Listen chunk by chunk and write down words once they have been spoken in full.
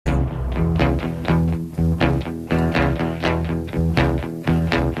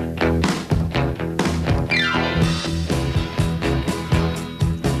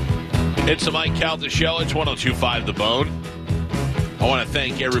It's the Mike Calta Show. It's 102.5 The Bone. I want to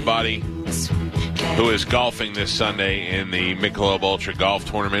thank everybody who is golfing this Sunday in the Michelob Ultra Golf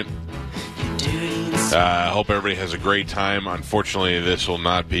Tournament. I hope everybody has a great time. Unfortunately, this will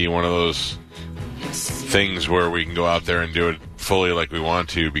not be one of those things where we can go out there and do it fully like we want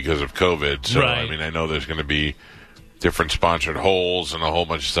to because of COVID. So, right. I mean, I know there's going to be different sponsored holes and a whole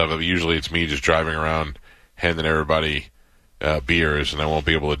bunch of stuff. Usually it's me just driving around handing everybody beers, and I won't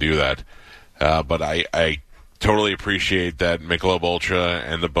be able to do that. But I totally appreciate that Michelob Ultra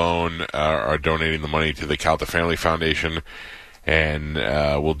and The Bone are donating the money to the Calta Family Foundation, and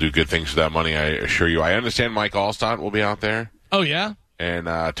we'll do good things with that money, I assure you. I understand Mike Allstott will be out there. Oh, yeah? And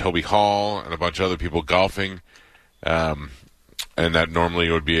Toby Hall and a bunch of other people golfing, and that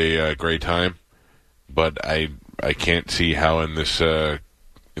normally would be a great time. But I can't see how in this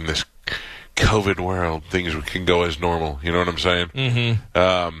COVID world things can go as normal. You know what I'm saying?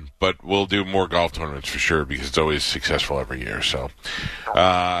 Mm-hmm. But we'll do more golf tournaments for sure because it's always successful every year. So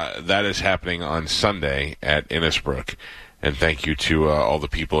that is happening on Sunday at Innisbrook. And thank you to all the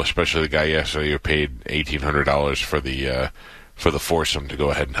people, especially the guy yesterday who paid $1,800 for the foursome to go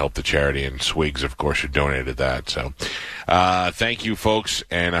ahead and help the charity, and Swigs, of course, who donated that. So thank you, folks,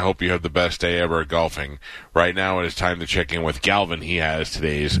 and I hope you have the best day ever golfing. Right now it is time to check in with Galvin. He has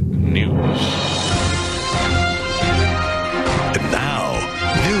today's news. And now,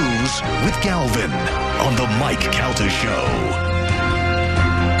 news with Galvin on the Mike Calta Show.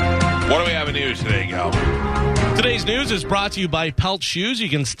 What do we have in news today, Galvin? Today's news is brought to you by Pelt Shoes. You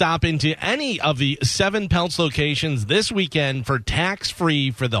can stop into any of the 7 Pelts locations this weekend for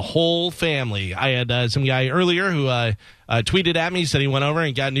tax-free for the whole family. I had some guy earlier who tweeted at me, said he went over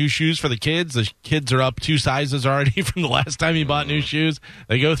and got new shoes for the kids. The kids are up 2 sizes already from the last time he bought new shoes.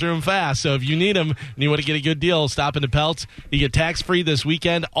 They go through them fast. So if you need them and you want to get a good deal, stop into Pelts. You get tax-free this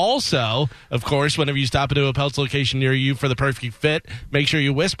weekend. Also, of course, whenever you stop into a Pelts location near you for the perfect fit, make sure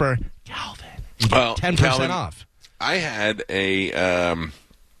you whisper, Galvin. You get 10% Calvin, off. I had a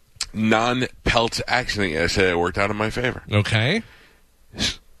non-Pelt accident yesterday that worked out in my favor. Okay.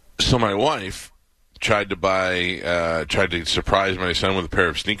 So my wife tried to surprise my son with a pair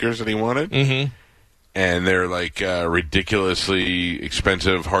of sneakers that he wanted. Mm-hmm. And they're like ridiculously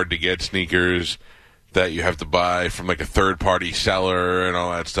expensive, hard-to-get sneakers that you have to buy from like a third-party seller and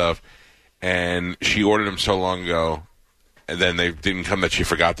all that stuff. And she ordered them so long ago, and then they didn't come that she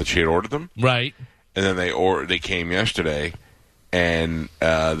forgot that she had ordered them. Right. And then they came yesterday, and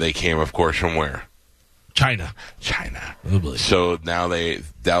they came, of course, from where? China. Oh, boy. So now they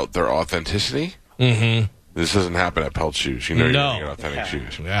doubt their authenticity? Mm-hmm. This doesn't happen at Pelt Shoes. You know you're No. going to get authentic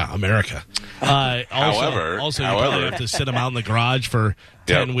shoes. Yeah, America. However, you probably have to sit them out in the garage for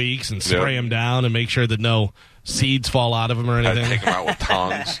 10 weeks and spray them down and make sure that no seeds fall out of them or anything. Take them out with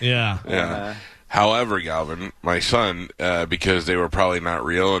tongs. Yeah. However, Galvin, my son, because they were probably not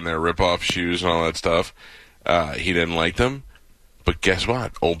real and they're rip-off shoes and all that stuff, he didn't like them. But guess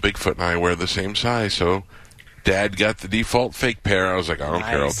what? Old Bigfoot and I wear the same size, so Dad got the default fake pair. I was like, I don't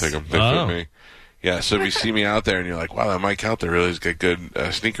care. I'll take them. They fit me. Yeah, so if you see me out there and you're like, wow, that Mike out there really has got good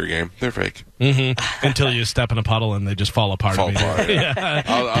sneaker game, they're fake. Mm-hmm. Until you step in a puddle and they just fall apart. Yeah.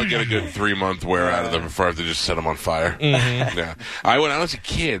 I'll get a good 3-month wear out of them before I have to just set them on fire. Mm-hmm. Yeah. When I was a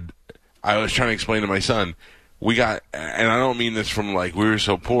kid, I was trying to explain to my son, we got, and I don't mean this from like we were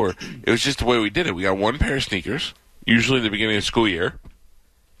so poor, it was just the way we did it. We got 1 pair of sneakers, usually at the beginning of the school year,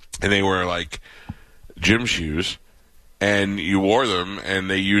 and they were like gym shoes, and you wore them, and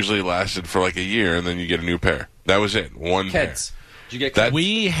they usually lasted for like a year, and then you get a new pair. That was it, 1 Kids. pair. Did you get kids?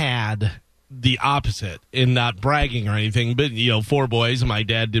 We had the opposite, in not bragging or anything, but 4 boys, and my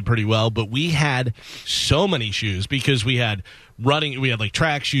dad did pretty well, but we had so many shoes because we had running, we had like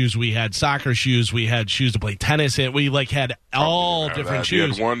track shoes, we had soccer shoes, we had shoes to play tennis in, we like had all different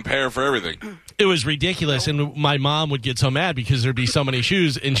shoes. You had 1 pair for everything. It was ridiculous, and my mom would get so mad because there'd be so many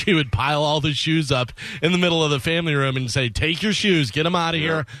shoes, and she would pile all the shoes up in the middle of the family room and say, take your shoes, get them out of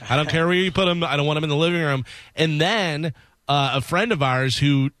here. I don't care where you put them. I don't want them in the living room. And then a friend of ours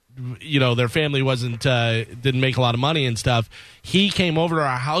who, their family didn't make a lot of money and stuff, he came over to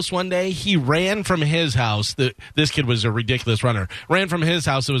our house one day. He ran from his house. This kid was a ridiculous runner. Ran from his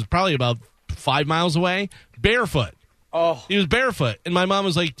house. It was probably about 5 miles away, barefoot. Oh. He was barefoot. And my mom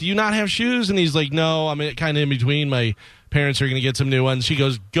was like, do you not have shoes? And he's like, no, I'm kind of in between. My parents are going to get some new ones. She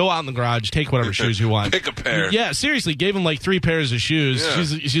goes, go out in the garage, take whatever shoes you want. Pick a pair. Yeah, seriously, gave him like 3 pairs of shoes. Yeah.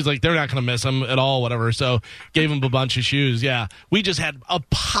 She's like, they're not going to miss them at all, whatever. So gave him a bunch of shoes. Yeah, we just had a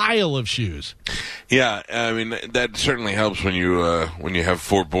pile of shoes. Yeah, I mean, that certainly helps when you have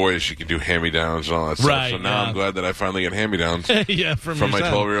 4 boys. You can do hand-me-downs and all that stuff. Right, So now I'm glad that I finally get hand-me-downs yeah, from my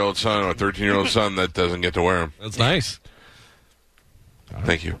 12-year-old son or 13-year-old son that doesn't get to wear them. That's nice.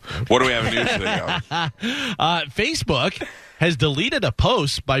 Thank you. What do we have in news today, Galvin? Facebook has deleted a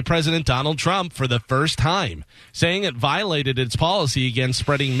post by President Donald Trump for the first time, saying it violated its policy against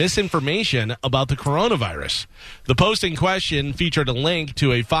spreading misinformation about the coronavirus. The post in question featured a link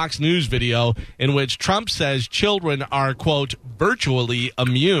to a Fox News video in which Trump says children are, quote, virtually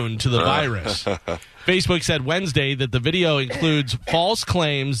immune to the virus. Facebook said Wednesday that the video includes false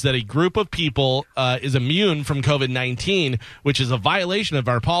claims that a group of people is immune from COVID-19, which is a violation of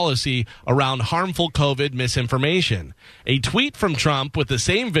our policy around harmful COVID misinformation. A tweet from Trump with the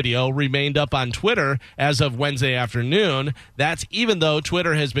same video remained up on Twitter as of Wednesday afternoon. That's even though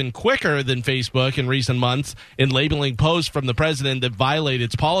Twitter has been quicker than Facebook in recent months in labeling posts from the president that violate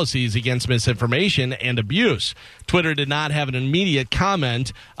its policies against misinformation and abuse. Twitter did not have an immediate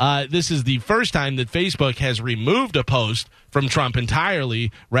comment. This is the first time that Facebook has removed a post from Trump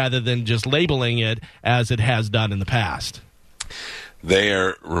entirely rather than just labeling it as it has done in the past. They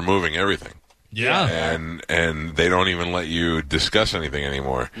are removing everything. Yeah. And they don't even let you discuss anything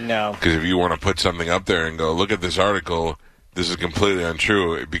anymore. No. Because if you want to put something up there and go, look at this article, this is completely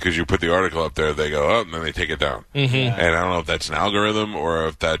untrue, because you put the article up there, they go, oh, and then they take it down. Mm-hmm. And I don't know if that's an algorithm or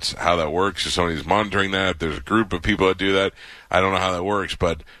if that's how that works, if somebody's monitoring that, if there's a group of people that do that. I don't know how that works,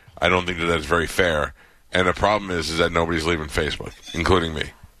 but I don't think that that's very fair. And the problem is that nobody's leaving Facebook, including me.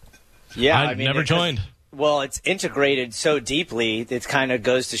 Yeah, I mean, never joined. Well, it's integrated so deeply, it kind of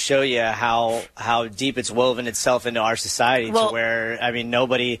goes to show you how deep it's woven itself into our society to where, I mean,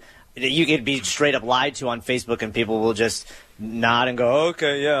 nobody, you could be straight up lied to on Facebook and people will just nod and go,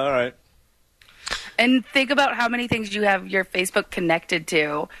 okay, yeah, all right. And think about how many things you have your Facebook connected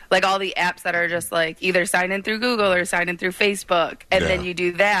to, like all the apps that are just like either sign in through Google or sign in through Facebook. And then you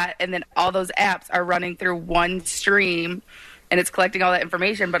do that, and then all those apps are running through one stream. And it's collecting all that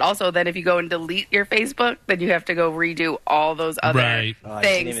information, but also then if you go and delete your Facebook, then you have to go redo all those other things. Oh, I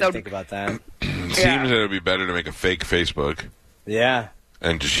didn't even think about that. It seems that it would be better to make a fake Facebook. Yeah.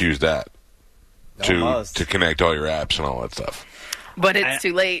 And just use that to connect all your apps and all that stuff. But it's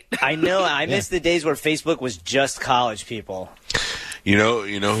too late. I know. I miss the days where Facebook was just college people. You know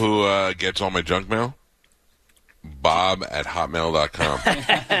who gets all my junk mail? Bob@hotmail.com.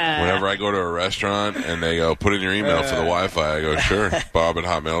 Whenever I go to a restaurant and they go, put in your email for the Wi-Fi, I go, sure,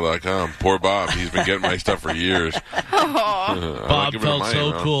 Bob@hotmail.com. Poor Bob. He's been getting my stuff for years. Bob felt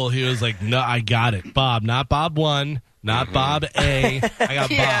so cool. He was like, no, I got it. Bob, not Bob 1. Not Bob A. I got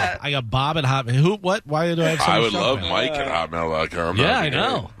Bob. I got Bob at Hotmail. Who? What? Why do I have so much I would love mail? Mike at hotmail.com. Yeah, I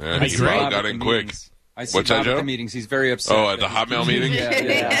know. Yeah, That's he great. got in quick. I see What's that, Bob Joe? at the meetings. He's very upset. Oh, at the Hotmail meeting? Yeah.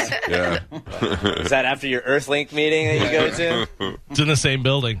 Yeah. Is that after your Earthlink meeting that you go to? It's in the same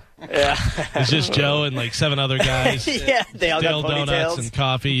building. Yeah. It's just Joe and like 7 other guys. Yeah, they all Stale got donuts ponytails. and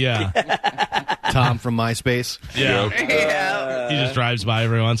coffee. Yeah. Tom from MySpace. Yeah. Yeah. He just drives by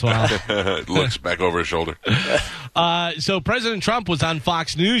every once in a while. Looks back over his shoulder. So President Trump was on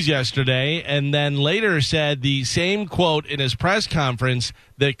Fox News yesterday and then later said the same quote in his press conference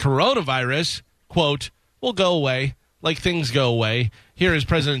that coronavirus, quote, will go away like things go away. Here is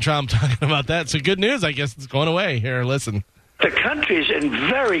President Trump talking about that. So good news. I guess it's going away. Here, listen. The country's in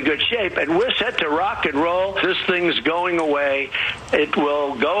very good shape, and we're set to rock and roll. This thing's going away. It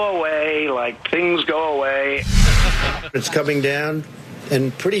will go away like things go away. It's coming down,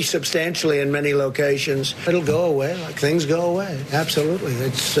 and pretty substantially in many locations. It'll go away like things go away. Absolutely.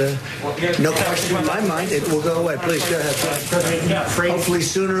 It's no question in my mind. It will go away. Please go ahead. Hopefully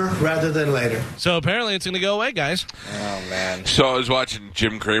sooner rather than later. So apparently it's going to go away, guys. Oh, man. So I was watching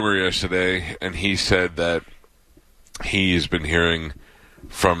Jim Cramer yesterday, and he said that he's been hearing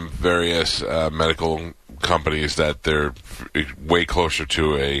from various medical companies that they're way closer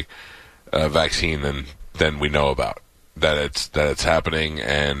to a vaccine than we know about. That it's happening,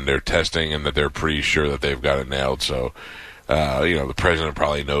 and they're testing, and that they're pretty sure that they've got it nailed. So, the president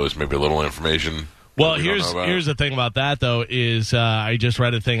probably knows maybe a little information. Well, here's the thing about that, though, is I just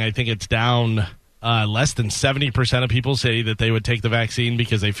read a thing. I think it's down less than 70% of people say that they would take the vaccine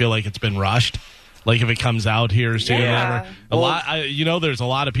because they feel like it's been rushed. Like if it comes out here soon or whatever. There's a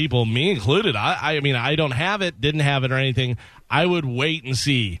lot of people, me included. I mean, I don't have it, didn't have it or anything. I would wait and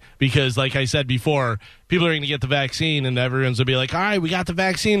see because, like I said before, people are going to get the vaccine and everyone's going to be like, all right, we got the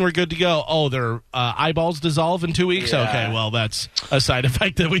vaccine, we're good to go. Oh, their eyeballs dissolve in 2 weeks? Yeah. Okay, well, that's a side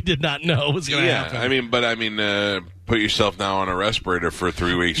effect that we did not know was going to happen. I mean, put yourself now on a respirator for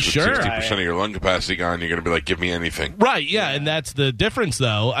 3 weeks with Sure. 60% of your lung capacity gone, you're going to be like, give me anything. Right, yeah, and that's the difference,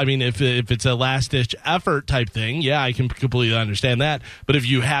 though. I mean, if it's a last-ditch effort type thing, yeah, I can completely understand that. But if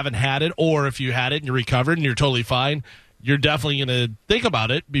you haven't had it, or if you had it and you're recovered and you're totally fine, you're definitely going to think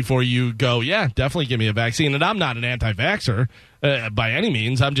about it before you go, yeah, definitely give me a vaccine. And I'm not an anti-vaxxer by any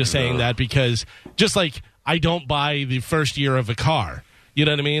means. I'm just saying that because just like I don't buy the first year of a car. You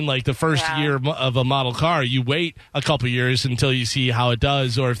know what I mean? Like the first year of a model car, you wait a couple years until you see how it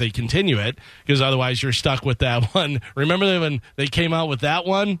does or if they continue it, because otherwise you're stuck with that one. Remember when they came out with that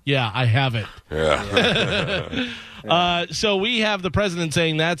one? Yeah, I have it. Yeah. So we have the president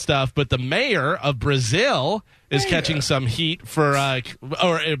saying that stuff, but the mayor of Brazil is catching some heat for,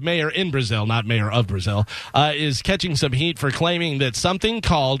 or mayor in Brazil, not mayor of Brazil, is catching some heat for claiming that something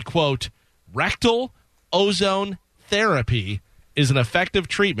called, quote, rectal ozone therapy is an effective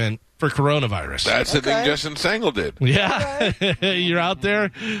treatment for coronavirus. That's the thing Justin Sangle did. Yeah, you're out there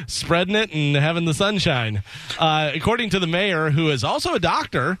spreading it and having the sunshine. According to the mayor, who is also a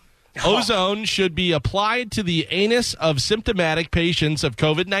doctor, ozone should be applied to the anus of symptomatic patients of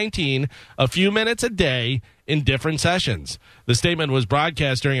COVID-19 a few minutes a day in different sessions. The statement was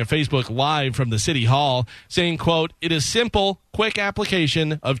broadcast during a Facebook Live from the City Hall, saying, quote, it is simple, quick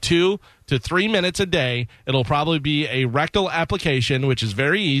application of 2 to 3 minutes a day. It'll probably be a rectal application, which is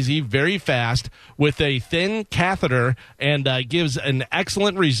very easy, very fast, with a thin catheter, and gives an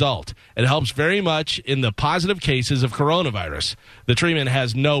excellent result. It helps very much in the positive cases of coronavirus. The treatment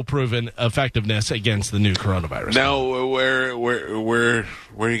has no proven effectiveness against the new coronavirus. Now, where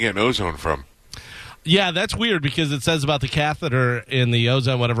are you getting ozone from? Yeah, that's weird because it says about the catheter in the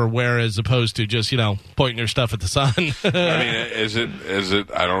ozone, whatever, where as opposed to just, pointing your stuff at the sun. I mean, is it,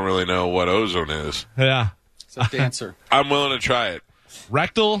 I don't really know what ozone is. Yeah. It's a dancer. I'm willing to try it.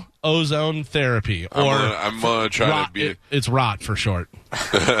 Rectal ozone therapy. I'm willing to try ROT, to be it's ROT for short.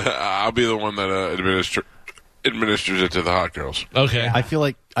 I'll be the one that administers it to the hot girls. Okay. I feel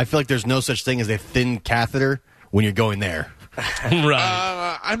like there's no such thing as a thin catheter when you're going there.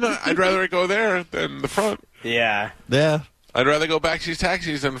 Right. I'd rather go there than the front. Yeah. Yeah. I'd rather go backseat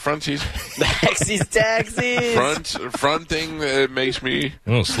taxis than the front seats. Taxis. Front thing that makes me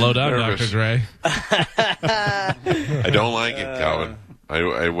slow down, nervous. Dr. Dre. I don't like it, Calvin.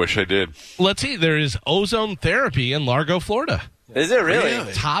 I wish I did. Let's see. There is ozone therapy in Largo, Florida. Is it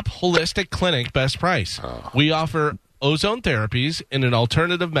really? Top holistic clinic, best price. We offer ozone therapies in an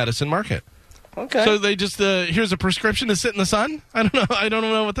alternative medicine market. Okay. So they just here's a prescription to sit in the sun. I don't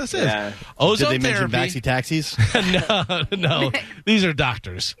know what this is. Yeah. Ozone Did they therapy. mention backseat taxis? No. These are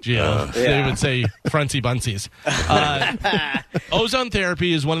doctors, Gio. They would say frontsy bunsies. Ozone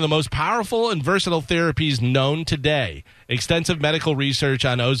therapy is one of the most powerful and versatile therapies known today. Extensive medical research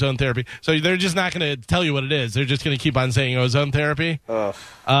on ozone therapy. So they're just not going to tell you what it is. They're just going to keep on saying ozone therapy.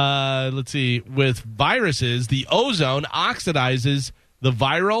 Let's see. With viruses, the ozone oxidizes the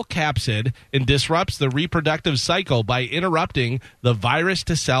viral capsid and disrupts the reproductive cycle by interrupting the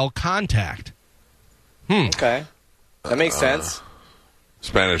virus-to-cell contact. Okay. That makes sense.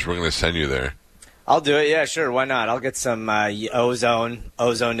 Spanish, we're going to send you there. I'll do it. Yeah, sure. Why not? I'll get some ozone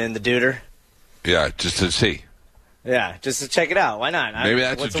in the duder. Yeah, just to see. Yeah, just to check it out. Why not? Maybe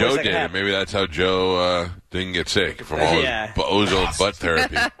that's what Joe did. Maybe that's how Joe didn't get sick from all his ozone butt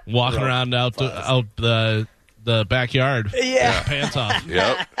therapy. Walking around out the backyard. Yeah. Pants off.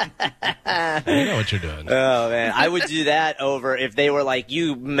 Yep. You know what you're doing. Oh, man. I would do that over if they were like,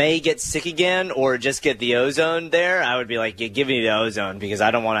 you may get sick again or just get the ozone there. I would be like, give me the ozone because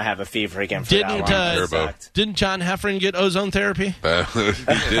I don't want to have a fever again for that long. Didn't John Heffron get ozone therapy? He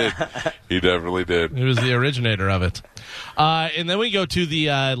did. He definitely did. He was the originator of it. And then we go to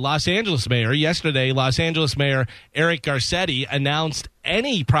the Los Angeles mayor. Yesterday, Los Angeles Mayor Eric Garcetti announced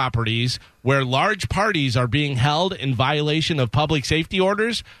any properties where large parties are being held in violation of public safety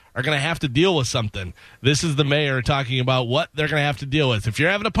orders are going to have to deal with something. This is the mayor talking about what they're going to have to deal with. If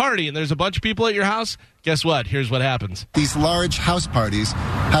you're having a party and there's a bunch of people at your house, guess what? Here's what happens. These large house parties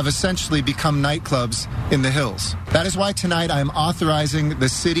have essentially become nightclubs in the hills. That is why tonight I am authorizing the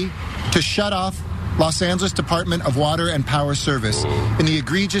city to shut off Los Angeles Department of Water and Power Service in the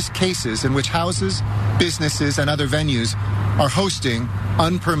egregious cases in which houses, businesses, and other venues are hosting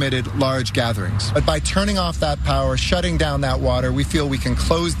unpermitted large gatherings. But by turning off that power, shutting down that water, we feel we can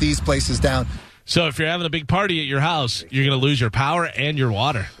close these places down. So if you're having a big party at your house, you're going to lose your power and your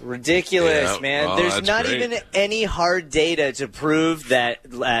water. Ridiculous, man. Well, there's not even any hard data to prove that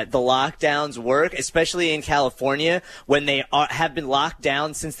the lockdowns work, especially in California when they have been locked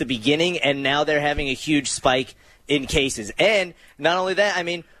down since the beginning, and now they're having a huge spike in cases. And not only that, I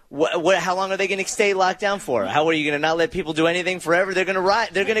mean, how long are they going to stay locked down for? How are you going to not let people do anything forever? They're going to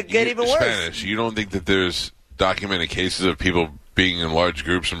riot. They're going to get even worse. Spanish, you don't think that there's documented cases of people being in large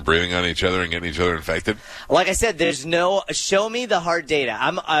groups and breathing on each other and getting each other infected? Like I said, there's no. Show me the hard data.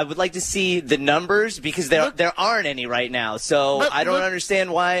 I would like to see the numbers because there aren't any right now. So I don't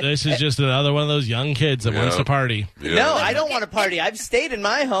understand why. This is just another one of those young kids that wants to party. Yeah. No, I don't want to party. I've stayed in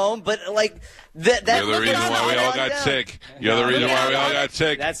my home, but like that. You're the reason why we all got sick. You're the reason why we all got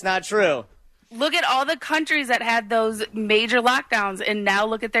sick. That's not true. Look at all the countries that had those major lockdowns, and now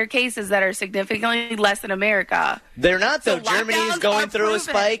look at their cases that are significantly less than America. They're not, though. So Germany is lockdowns going are through proven. a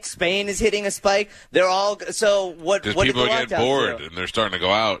spike. Spain is hitting a spike. They're all so. What? Because What people did the are getting lockdowns bored do? and they're starting to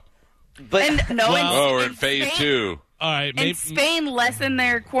go out. But We're in phase Spain, 2. All right, In Spain lessened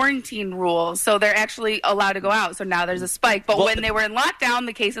their quarantine rules, so they're actually allowed to go out. So now there's a spike. But when they were in lockdown,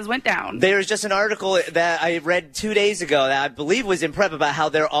 the cases went down. There's just an article that I read 2 days ago that I believe was in prep about how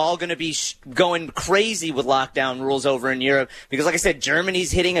they're all going to be going crazy with lockdown rules over in Europe. Because, like I said,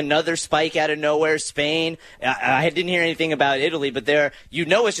 Germany's hitting another spike out of nowhere. Spain, I didn't hear anything about Italy, but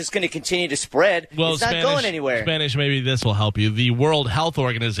it's just going to continue to spread. Well, it's not going anywhere. Spanish, maybe this will help you. The World Health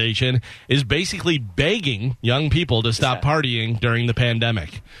Organization is basically begging young people to stop partying during the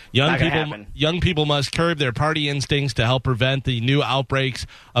pandemic. Young people must curb their party instincts to help prevent the new outbreaks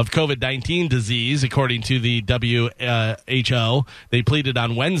of COVID-19 disease, according to the WHO. They pleaded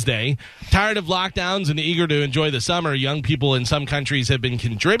on Wednesday. Tired of lockdowns and eager to enjoy the summer, young people in some countries have been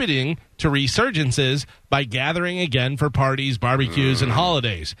contributing to resurgences by gathering again for parties, barbecues, and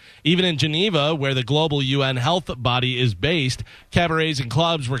holidays. Even in Geneva, where the global UN health body is based, cabarets and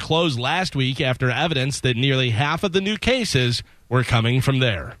clubs were closed last week after evidence that nearly half of the new cases were coming from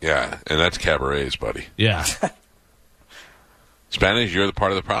there. Yeah, and that's cabarets, buddy. Yeah. Spanish, you're the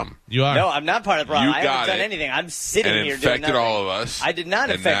part of the problem. You are. No, I'm not part of the problem. You I got haven't done it anything. I'm sitting and here doing infected nothing. all of us. I did not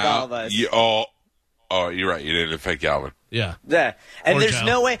and infect now all of us. You're right. You didn't infect Galvin. Yeah. Yeah. And Or there's Joe.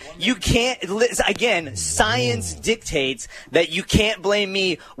 no way you can't. Again, science dictates that you can't blame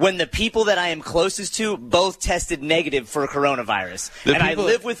me when the people that I am closest to both tested negative for coronavirus. I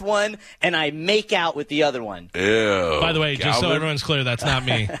live with one and I make out with the other one. Ew. By the way, just so Galvin? everyone's clear, that's not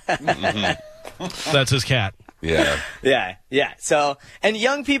me. That's his cat. Yeah. Yeah. So, and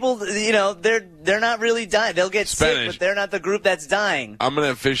young people, they're not really dying. They'll get sick, Spanish. but they're not the group that's dying. I'm going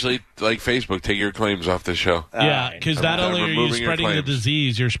to officially, like Facebook, take your claims off this show. Yeah, because not I'm only are you removing your spreading the claims.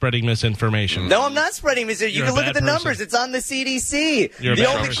 disease, you're spreading misinformation. No, I'm not spreading misinformation. You You're can a look at bad the numbers. person. It's on the CDC. You're a The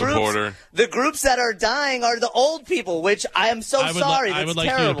bad only person. Supporter. the groups that are dying are the old people, which I am so sorry. I That's would like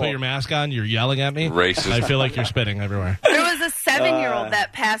terrible. you to put your mask on. You're yelling at me. Racist. I feel like you're spitting everywhere. There was a 7-year-old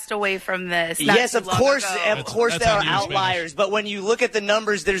that passed away from this. not Yes, too of long course, ago. of course, That's there on are you, outliers. But when you look at the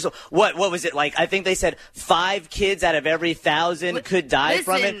numbers, there's what was it like? I think they said 5 kids out of every 1,000 could die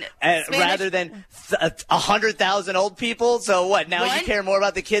from it, Spanish- rather than 100,000 old people. So what? Now you care more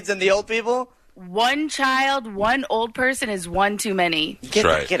about the kids than the old people? One child, one old person is one too many. That's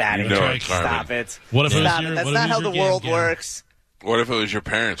right. Get out of You know here! it, Carmen. Stop it! What if it was Stop your- it! That's what if not it how was the your world gang? works. What if it was your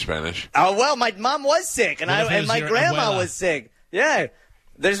parents, Spanish? Oh well, my mom was sick, and What if it was my your grandma abuela? was sick. Yeah.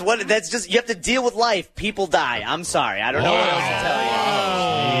 That's just you have to deal with life. People die. I'm sorry. I don't know what else to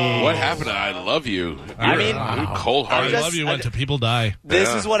tell you. What happened to I love you? I mean, cold-hearted. I love you when people die. This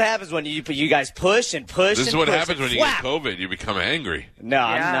Yeah. is what happens when you guys push and push. This is and what push happens and when you get whap. COVID. You become angry. No,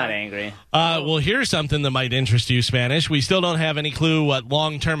 I'm Yeah. not angry. Well, here's something that might interest you, Spanish. We still don't have any clue what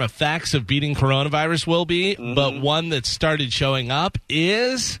long-term effects of beating coronavirus will be, but one that started showing up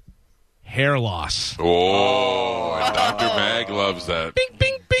is hair loss. Oh, and Dr. Mag loves that. Bing,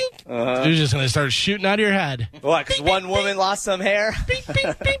 bing, bing. You're just going to start shooting out of your head. What? Because one woman lost some hair? Bing,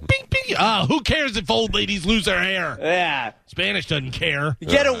 bing, bing, bing, bing. Who cares if old ladies lose their hair? Yeah. Spanish doesn't care.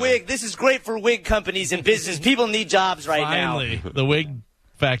 Get a wig. This is great for wig companies and business. People need jobs right Finally, the wig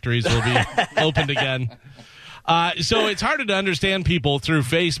factories will be opened again. So it's harder to understand people through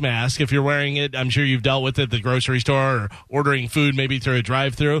face mask. If you're wearing it, I'm sure you've dealt with it at the grocery store or ordering food maybe through a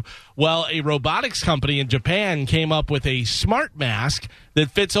drive-thru. Well, a robotics company in Japan came up with a smart mask that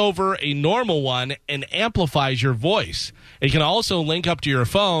fits over a normal one and amplifies your voice. It can also link up to your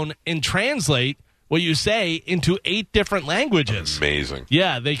phone and translate what you say into 8 different languages. Amazing.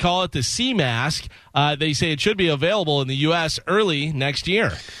 Yeah, they call it the C mask. They say it should be available in the U.S. early next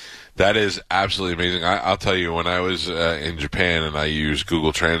year. That is absolutely amazing. I'll tell you, when I was in Japan and I used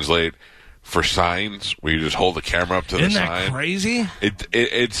Google Translate for signs, where you just hold the camera up to Isn't the that sign. crazy?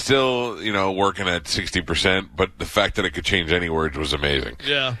 It's still, working at 60%, but the fact that it could change any words was amazing.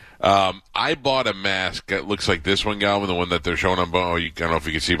 Yeah. I bought a mask that looks like this one, Galvin, the one that they're showing on I don't know if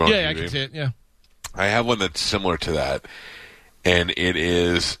you can see it on TV. Yeah, I can see it, yeah. I have one that's similar to that, and it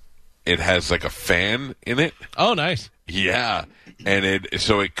is it has like a fan in it. Oh, nice. Yeah, and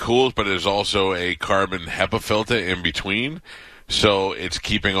it cools, but there's also a carbon HEPA filter in between. So it's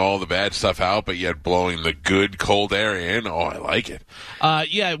keeping all the bad stuff out, but yet blowing the good cold air in. Oh, I like it.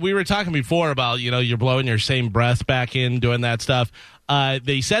 Yeah, we were talking before about, you're blowing your same breath back in, doing that stuff.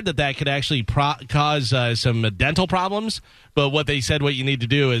 They said that could actually cause some dental problems. But what they said what you need to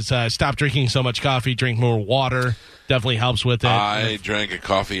do is stop drinking so much coffee, drink more water. Definitely helps with it. I drank a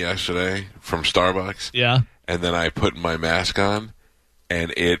coffee yesterday from Starbucks. Yeah. And then I put my mask on,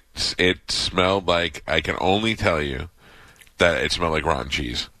 and it smelled like, I can only tell you, that it smelled like rotten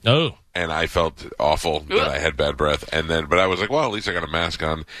cheese. Oh. And I felt awful that I had bad breath. But I was like, well, at least I got a mask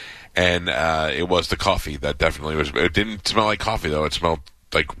on. And it was the coffee that definitely was. It didn't smell like coffee, though. It smelled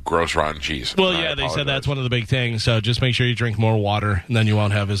like gross rotten cheese. Well, yeah, they said that's one of the big things. So just make sure you drink more water, and then you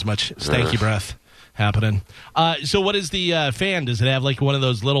won't have as much stanky breath happening. So what is the fan? Does it have like one of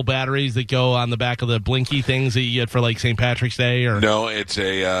those little batteries that go on the back of the blinky things that you get for like St. Patrick's Day? Or no, it's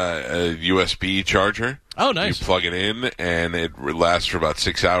a USB charger. Oh, nice. You plug it in, and it lasts for about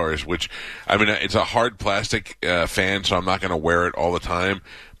 6 hours, which, I mean, it's a hard plastic fan, so I'm not going to wear it all the time.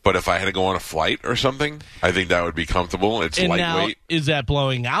 But if I had to go on a flight or something, I think that would be comfortable. It's lightweight. Now, is that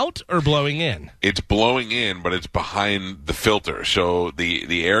blowing out or blowing in? It's blowing in, but it's behind the filter. So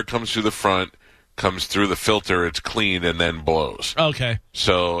the air comes through the front, comes through the filter, it's cleaned, and then blows. Okay.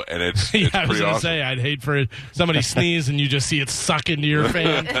 So, and it's yeah, it's I was pretty going to awesome. say, I'd hate for somebody sneeze and you just see it suck into your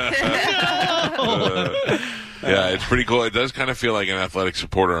fan. Yeah, it's pretty cool. It does kind of feel like an athletic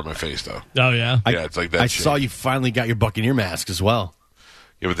supporter on my face, though. Oh, yeah? Yeah, it's like that I shape. saw you finally got your Buccaneer mask as well.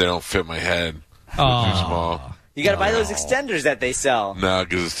 Yeah, but they don't fit my head. They're too small. You got to buy those extenders that they sell. No,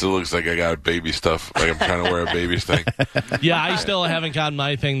 because it still looks like I got baby stuff. Like I'm trying to wear a baby's thing. Yeah, I still haven't gotten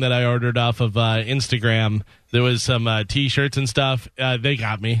my thing that I ordered off of Instagram. There was some T-shirts and stuff. They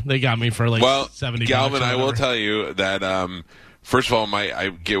got me. They got me for like $70. Galvin, I will tell you that. First of all, I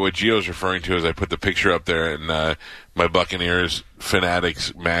get what Gio's referring to is I put the picture up there, and my Buccaneers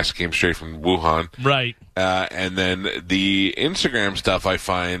fanatics mask came straight from Wuhan. Right. And then the Instagram stuff I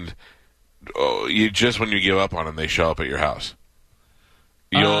find, you just when you give up on them, they show up at your house.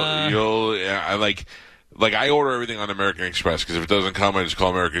 I order everything on American Express because if it doesn't come, I just call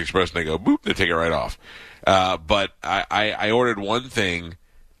American Express and they go boop, they take it right off. But I ordered one thing.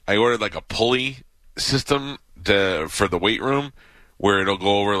 I ordered like a pulley system for the weight room where it'll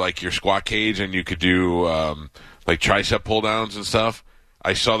go over like your squat cage and you could do like tricep pull downs and stuff.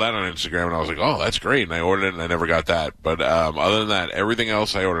 I saw that on Instagram and I was like, oh, that's great. And I ordered it and I never got that. But other than that, everything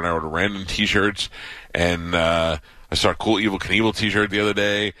else I ordered. I ordered random T-shirts and I saw a cool Evel Knievel T-shirt the other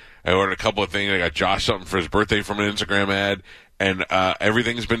day. I ordered a couple of things. I got Josh something for his birthday from an Instagram ad. And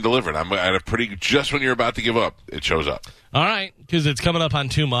everything's been delivered. I'm at a just when you're about to give up, it shows up. All right, because it's coming up on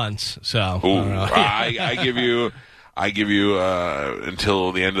 2 months. So I give you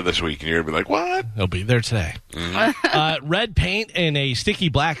until the end of this week, and you're gonna be like, "What?" It'll be there today. Mm-hmm. Red paint and a sticky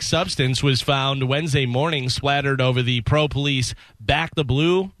black substance was found Wednesday morning splattered over the Pro Police Back the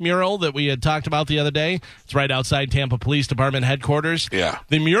Blue mural that we had talked about the other day. It's right outside Tampa Police Department headquarters. Yeah.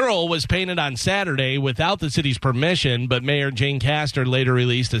 The mural was painted on Saturday without the city's permission, but Mayor Jane Castor later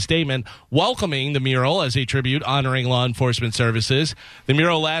released a statement welcoming the mural as a tribute honoring law enforcement services. The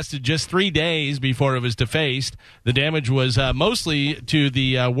mural lasted just 3 days before it was defaced. The damage was mostly to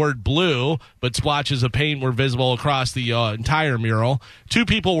the word blue, but splotches of paint were visible across the entire mural. 2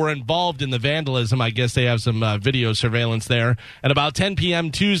 people were involved in the vandalism. I guess they have some video surveillance there. At about 10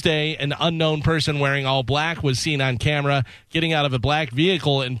 p.m. Tuesday, an unknown person wearing all black was seen on camera getting out of a black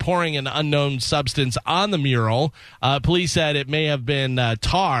vehicle and pouring an unknown substance on the mural. Police said it may have been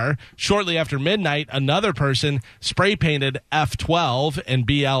tar. Shortly after midnight, another person spray painted F12 and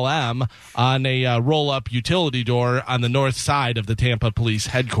BLM on a roll-up utility door on the north side of the Tampa Police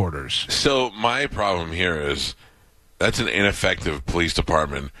headquarters. So my problem here is that's an ineffective police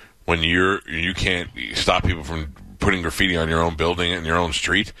department when you can't stop people from putting graffiti on your own building and your own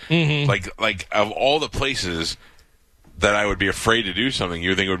street. Mm-hmm. Like of all the places that I would be afraid to do something, you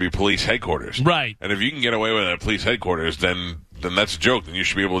would think it would be police headquarters. Right. And if you can get away with it at police headquarters, then that's a joke. Then you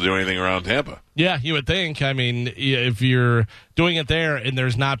should be able to do anything around Tampa. Yeah, you would think. I mean, if you're doing it there and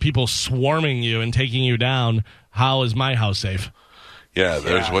there's not people swarming you and taking you down, how is my house safe? Yeah,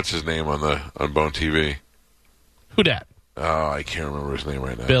 there's what's his name on Bone TV? Who dat? Oh, I can't remember his name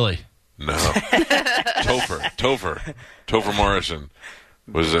right now. Billy. No. Topher Morrison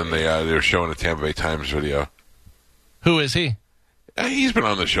was in they were showing a Tampa Bay Times video. Who is he? He's been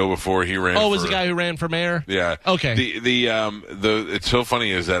on the show before. He ran. Was the guy who ran for mayor? Yeah. Okay. The it's so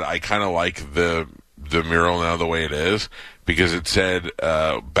funny is that I kind of like the mural now the way it is because it said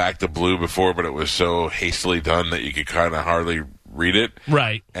back to blue before, but it was so hastily done that you could kind of hardly read it.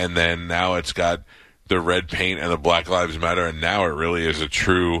 Right. And then now it's got the red paint and the Black Lives Matter, and now it really is a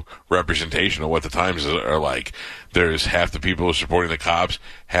true representation of what the times are like. There's half the people who are supporting the cops,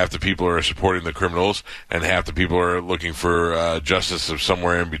 half the people who are supporting the criminals, and half the people who are looking for justice of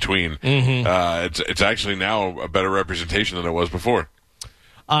somewhere in between. It's actually now a better representation than it was before.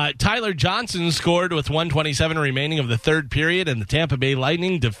 Tyler Johnson scored with 1:27 remaining of the third period, and the Tampa Bay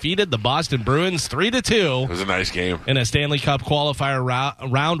Lightning defeated the Boston Bruins 3-2. It was a nice game. In a Stanley Cup qualifier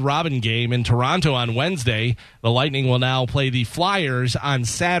round-robin game in Toronto on Wednesday. The Lightning will now play the Flyers on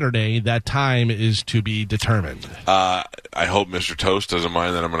Saturday. That time is to be determined. I hope Mr. Toast doesn't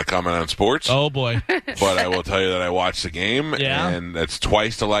mind that I'm going to comment on sports. Oh, boy. But I will tell you that I watched the game, and that's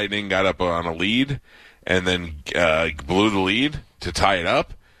twice the Lightning got up on a lead and then blew the lead to tie it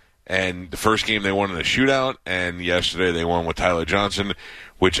up. And the first game they won in a shootout, and yesterday they won with Tyler Johnson,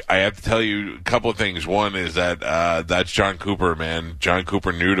 which I have to tell you a couple of things. One is that that's John Cooper, man. John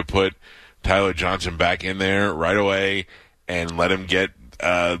Cooper knew to put Tyler Johnson back in there right away and let him get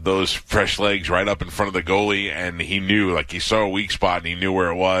those fresh legs right up in front of the goalie, and he knew, like, he saw a weak spot and he knew where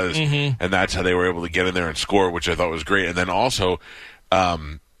it was, and that's how they were able to get in there and score, which I thought was great. And then also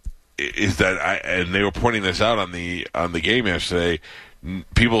is that and they were pointing this out on the game yesterday.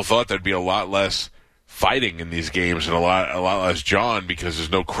 People thought there'd be a lot less fighting in these games and a lot less John because there's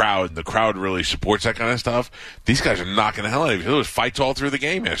no crowd, and the crowd really supports that kind of stuff. These guys are knocking the hell out of each other. There was fights all through the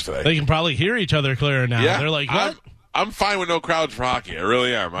game yesterday. They can probably hear each other clearer now. Yeah, they're like, what? I'm fine with no crowds for hockey. I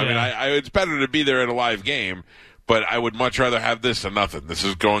really am. I mean, it's better to be there at a live game, but I would much rather have this than nothing. This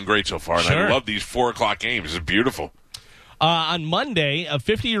is going great so far, and I love these 4 o'clock games. It's beautiful. On Monday, a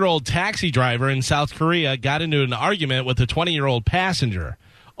 50-year-old taxi driver in South Korea got into an argument with a 20-year-old passenger.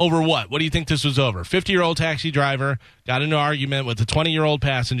 Over what? What do you think this was over? 50-year-old taxi driver got into an argument with a 20-year-old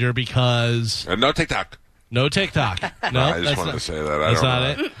passenger because... no TikTok. No TikTok. No, I just wanted to say that. That's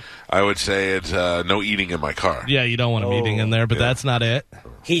not it? I would say it's no eating in my car. Yeah, you don't want him eating in there, but that's not it.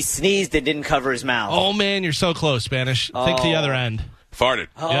 He sneezed and didn't cover his mouth. Oh, man, you're so close, Spanish. Think the other end. Farted.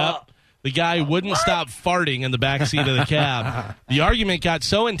 Yep. The guy wouldn't stop farting in the back seat of the cab. The argument got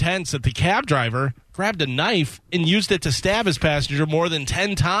so intense that the cab driver grabbed a knife and used it to stab his passenger more than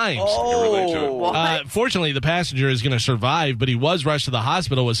 10 times. Fortunately, the passenger is going to survive, but he was rushed to the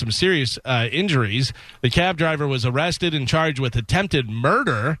hospital with some serious injuries. The cab driver was arrested and charged with attempted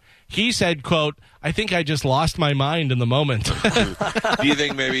murder. He said, quote, "I think I just lost my mind in the moment." Do you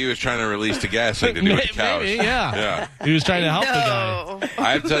think maybe he was trying to release the gas like they do with the cows? Maybe, yeah. He was trying to help the guy.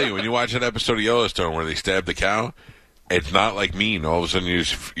 I have to tell you, when you watch an episode of Yellowstone where they stab the cow, it's not like mean. All of a sudden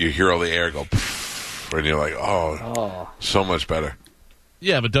you hear all the air go, and you're like, oh, so much better.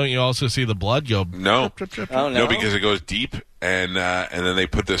 Yeah, but don't you also see the blood go? No. Trip, trip, trip, Oh, no? No, because it goes deep, and then they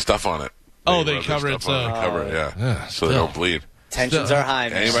put this stuff on it. They cover it so. So they don't bleed. Tensions are high,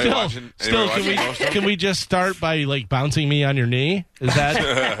 man. Anybody watching? Can we just start by like bouncing me on your knee? Is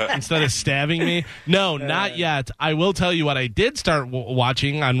that instead of stabbing me? No, not yet. I will tell you what I did start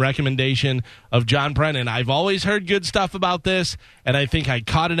watching on recommendation of John Brennan. I've always heard good stuff about this, and I think I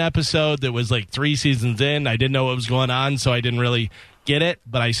caught an episode that was like 3 seasons in. I didn't know what was going on, so I didn't really get it.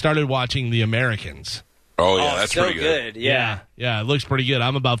 But I started watching The Americans. Oh yeah, that's so pretty good. Yeah, it looks pretty good.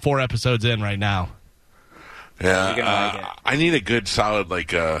 I'm about 4 episodes in right now. Yeah, I need a good, solid,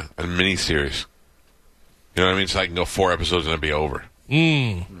 like, a mini-series. You know what I mean? So I can go 4 episodes and it'll be over.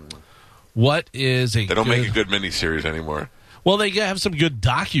 What is a They don't make a good mini-series anymore. Well, they have some good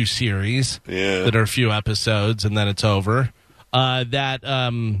docu-series that are a few episodes, and then it's over. I'll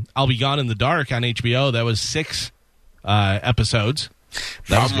Be Gone in the Dark on HBO, that was 6 episodes.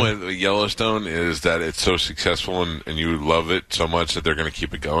 Problem with Yellowstone is that it's so successful and you love it so much that they're going to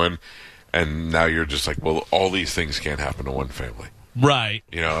keep it going. And now you're just like, well, all these things can't happen to one family. Right.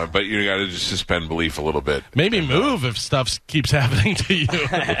 You know, but you got to just suspend belief a little bit. Maybe move if stuff keeps happening to you.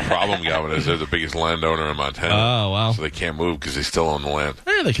 The problem, Galvin, is they're the biggest landowner in Montana. Oh, wow. So they can't move because they still own the land.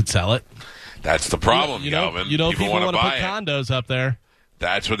 They could sell it. That's the problem, Galvin. People want to buy put condos up there.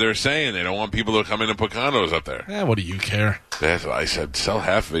 That's what they're saying. They don't want people to come in and put condos up there. What do you care? That's what I said. Sell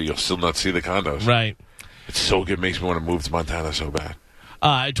half of it. You'll still not see the condos. Right. It's so good. It makes me want to move to Montana so bad.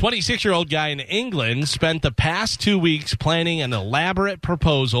 A 26-year-old guy in England spent the past 2 weeks planning an elaborate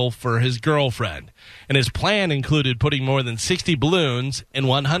proposal for his girlfriend. And his plan included putting more than 60 balloons and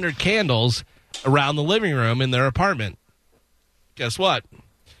 100 candles around the living room in their apartment. Guess what?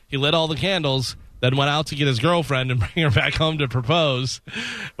 He lit all the candles, then went out to get his girlfriend and bring her back home to propose.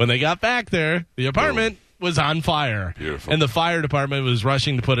 When they got back there, the apartment was on fire. Beautiful. And the fire department was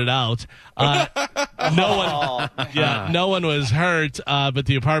rushing to put it out. No one was hurt, but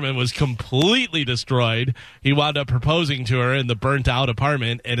the apartment was completely destroyed. He wound up proposing to her in the burnt-out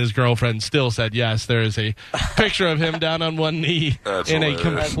apartment, and his girlfriend still said yes. There is a picture of him down on one knee in a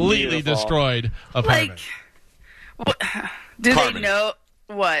completely destroyed apartment. Do Carmen, they know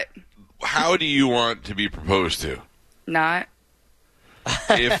what? How do you want to be proposed to? Not.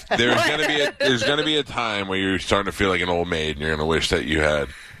 If there's gonna be a time where you're starting to feel like an old maid, and you're gonna wish that you had.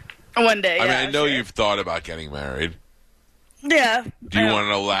 One day. I mean, I know you've thought about getting married. Yeah. Do you want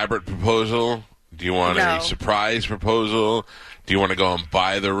an elaborate proposal? Do you want a surprise proposal? Do you want to go and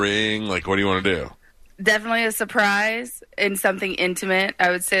buy the ring? Like, what do you want to do? Definitely a surprise and something intimate. I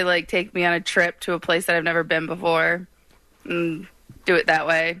would say, like, take me on a trip to a place that I've never been before. And do it that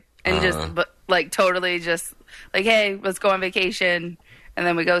way. And just, like, totally just, like, hey, let's go on vacation. And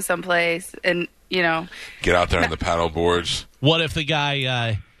then we go someplace and, you know. Get out there on the paddle boards. What if the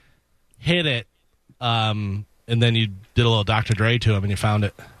guy hit it and then you did a little Dr. Dre to him and you found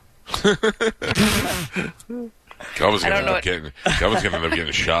it? I was going to end up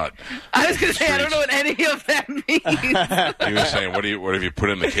getting shot. I was going to say, I don't know what any of that means. He was saying, what if you put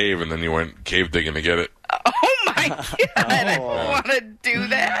it in the cave and then you went cave digging to get it? Oh, my God. I don't want to do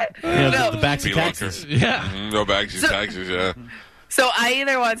that. The backseat taxes. Yeah. No backseat taxes, yeah. So I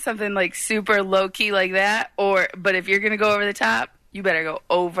either want something, like, super low-key like that, but if you're going to go over the top, you better go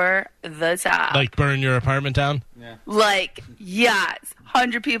over the top. Like burn your apartment down? Yeah. Like, yachts,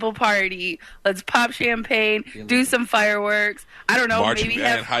 100 people party, let's pop champagne, do some fireworks. I don't know. Marching maybe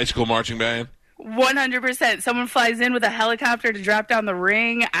band, high school marching band? 100%. Someone flies in with a helicopter to drop down the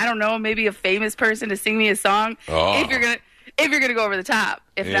ring. I don't know. Maybe a famous person to sing me a song. Oh. If you're gonna go over the top.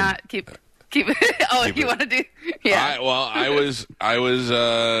 If not, keep it. Oh, if you want to do, yeah. I was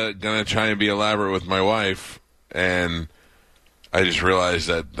gonna try and be elaborate with my wife, and I just realized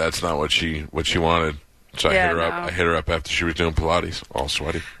that that's not what she wanted. So I hit her up after she was doing Pilates, all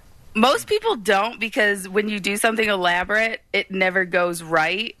sweaty. Most people don't, because when you do something elaborate, it never goes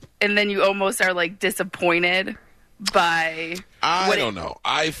right, and then you almost are like disappointed by. I don't know.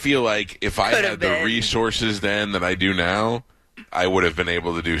 I feel like if I had the resources then that I do now, I would have been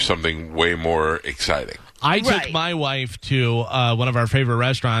able to do something way more exciting. I took my wife to one of our favorite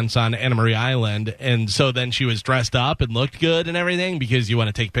restaurants on Anna Marie Island, and so then she was dressed up and looked good and everything, because you want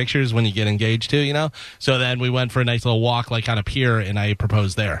to take pictures when you get engaged too, you know? So then we went for a nice little walk like on a pier, and I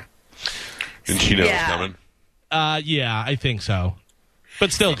proposed there. Didn't she know it was coming? Yeah, I think so.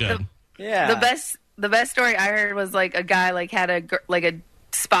 But still good. The best story I heard was like a guy like had a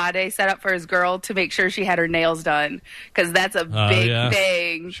spa day set up for his girl to make sure she had her nails done, because that's a big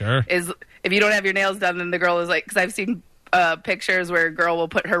thing. Sure. Is if you don't have your nails done, then the girl is like, because I've seen pictures where a girl will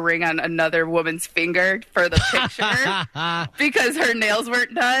put her ring on another woman's finger for the picture because her nails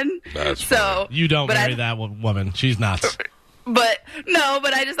weren't done. That's so funny. You don't marry that woman. She's nuts. But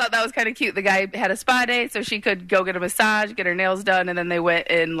I just thought that was kind of cute. The guy had a spa day, so she could go get a massage, get her nails done, and then they went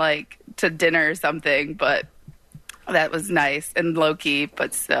in like to dinner or something. But that was nice and low key,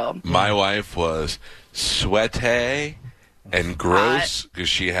 but still. My wife was sweaty and gross because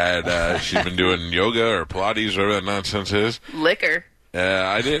she's been doing yoga or Pilates or whatever that nonsense is. Liquor.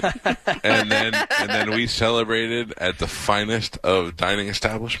 I did, and then we celebrated at the finest of dining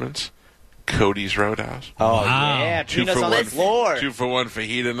establishments, Cody's Roadhouse. Oh wow. Yeah, Pina's on the floor. 2 for $1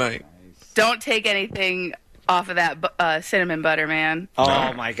 fajita night. Don't take anything off of that cinnamon butter, man.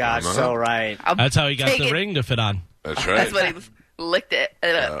 Oh my gosh, so right. That's how he got the ring to fit on. That's right. That's what he licked it.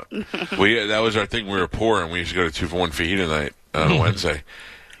 That was our thing. We were poor, and we used to go to 2 for $1 fajita night on Wednesday,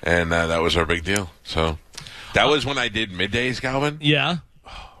 and that was our big deal. So that was when I did middays, Galvin. Yeah.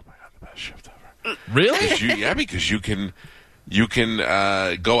 Oh my God, the best shift ever. Really? Because you can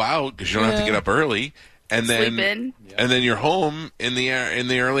go out because you don't have to get up early, and then you're home in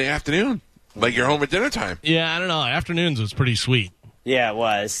the early afternoon, like you're home at dinner time. Yeah, I don't know. Afternoons was pretty sweet. Yeah, it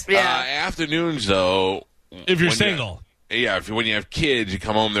was. Yeah. Afternoons though, if you're single. When you have kids, you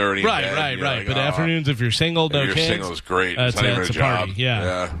come home they're already in bed. Right. Like, but afternoons, if you're single, no kids. If you're single, it's great. It's not even a job. Party.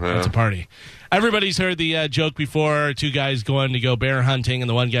 Yeah, it's a party. Everybody's heard the joke before, 2 guys going to go bear hunting, and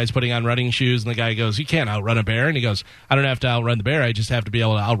the one guy's putting on running shoes, and the guy goes, you can't outrun a bear. And he goes, I don't have to outrun the bear. I just have to be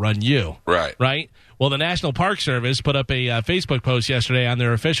able to outrun you. Right? Well, the National Park Service put up a Facebook post yesterday on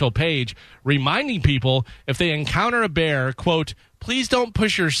their official page reminding people if they encounter a bear, quote, please don't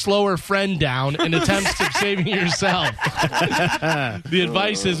push your slower friend down in attempts of saving yourself. The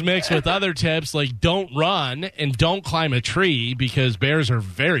advice is mixed with other tips like don't run and don't climb a tree, because bears are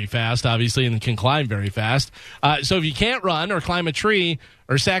very fast, obviously, and can climb very fast. So if you can't run or climb a tree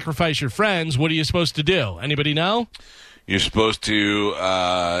or sacrifice your friends, what are you supposed to do? Anybody know? You're supposed to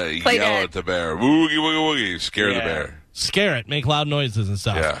yell dead. at the bear. Woogie, woogie, woogie. Scare the bear. Scare it. Make loud noises and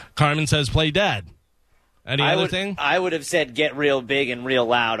stuff. Yeah. Carmen says play dead. Any other thing? I would have said get real big and real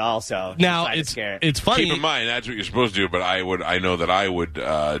loud also. Now, to scare it. it's funny. Keep in mind, that's what you're supposed to do, but I know that I would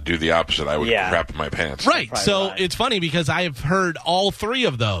do the opposite. I would crap in my pants. Right. So it's funny because I've heard all three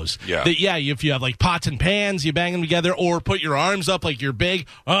of those. Yeah. That, if you have like pots and pans, you bang them together, or put your arms up like you're big,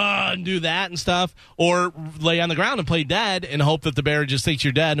 and do that and stuff, or lay on the ground and play dead and hope that the bear just thinks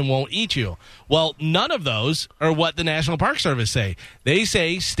you're dead and won't eat you. Well, none of those are what the National Park Service say. They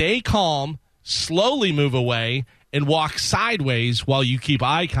say stay calm, slowly move away, and walk sideways while you keep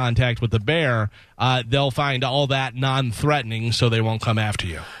eye contact with the bear. They'll find all that non-threatening, so they won't come after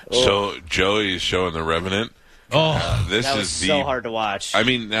you. So Joey's showing The Revenant. This that was is so hard to watch. I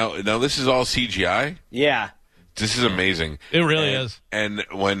mean, now this is all CGI. Yeah. This is amazing. It really is. And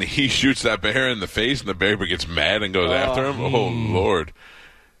when he shoots that bear in the face, and the bear gets mad and goes after him, oh Lord.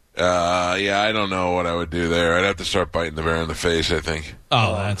 I don't know what I would do there. I'd have to start biting the bear in the face, I think.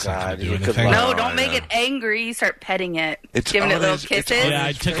 Oh, that's not going to do anything. No, don't make it angry. Start petting it. Giving it little kisses. Yeah,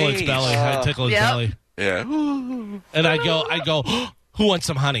 I'd tickle its belly. I'd tickle its belly. Yeah. And I'd go, who wants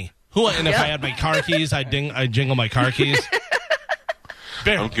some honey? And if I had my car keys, I'd jingle my car keys.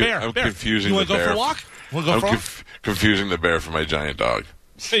 Bear, I'm confusing you the want to go bear. for a walk? I'm confusing the bear for my giant dog.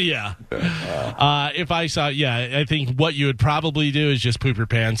 Yeah. If I saw, I think what you would probably do is just poop your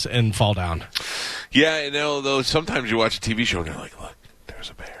pants and fall down. Yeah, though sometimes you watch a TV show and they're like, look,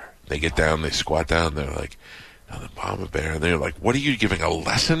 there's a bear. They get down, they squat down, they're like, the mama bear. And they're like, what are you giving, a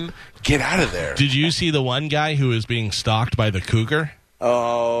lesson? Get out of there. Did you see the one guy who was being stalked by the cougar?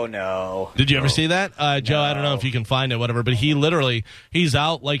 Oh, no. Did you ever see that? Joe, I don't know if you can find it, whatever, but he's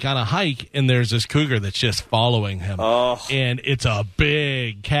out like on a hike, and there's this cougar that's just following him. Oh. And it's a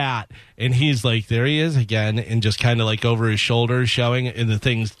big cat, and he's like, there he is again, and just kind of like over his shoulder showing, and the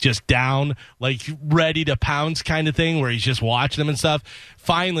thing's just down, like ready to pounce kind of thing, where he's just watching him and stuff.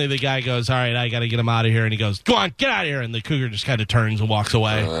 Finally, the guy goes, all right, I got to get him out of here, and he goes, go on, get out of here, and the cougar just kind of turns and walks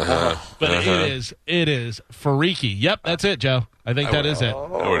away. But it is freaky. Yep, that's it, Joe. I think that is it.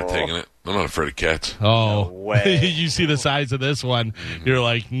 I would have taken it. I'm not afraid of cats. Oh, no way. You see the size of this one. You're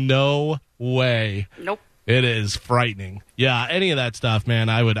like, no way. Nope. It is frightening. Yeah, any of that stuff, man,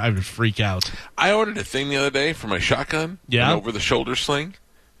 I would freak out. I ordered a thing the other day for my shotgun. Yeah. An over-the-shoulder sling.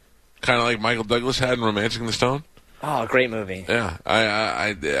 Kind of like Michael Douglas had in Romancing the Stone. Oh, great movie. Yeah.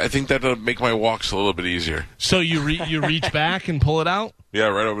 I think that'll make my walks a little bit easier. So you reach back and pull it out? Yeah,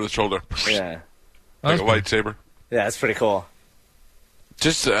 right over the shoulder. Yeah. Like a lightsaber. Yeah, that's pretty cool.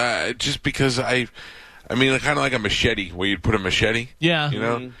 Just because I mean, kind of like a machete, where you'd put a machete. Yeah. You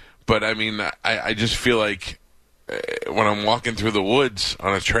know? Mm-hmm. But, I mean, I just feel like when I'm walking through the woods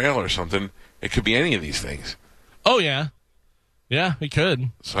on a trail or something, it could be any of these things. Oh, yeah. Yeah, it could.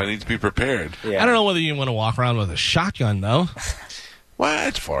 So I need to be prepared. Yeah. I don't know whether you want to walk around with a shotgun, though. Well,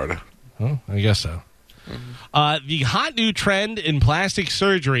 it's Florida. Oh, I guess so. Mm-hmm. The hot new trend in plastic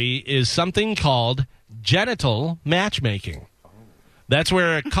surgery is something called genital matchmaking. That's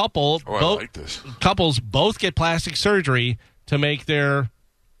where a couple, couples both get plastic surgery to make their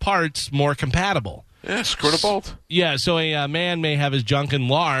parts more compatible. Yeah, screw the bolt. Yeah, so a man may have his junk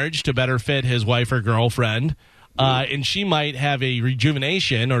enlarged to better fit his wife or girlfriend, and she might have a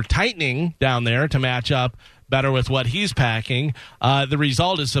rejuvenation or tightening down there to match up better with what he's packing. The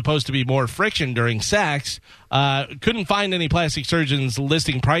result is supposed to be more friction during sex. Couldn't find any plastic surgeons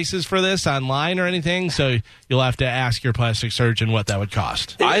listing prices for this online or anything, so you'll have to ask your plastic surgeon what that would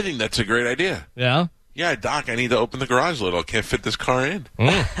cost. I think that's a great idea. Yeah? Yeah, Doc, I need to open the garage a little. I can't fit this car in.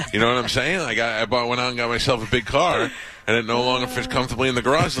 You know what I'm saying? Like I went out and got myself a big car, and it no longer fits comfortably in the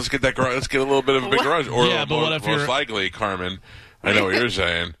garage. Let's get that garage. Let's get a little bit of a big garage. Or yeah, but what if most likely, Carmen, I know what you're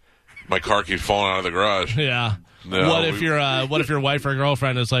saying. My car keeps falling out of the garage. Yeah. No, what if your wife or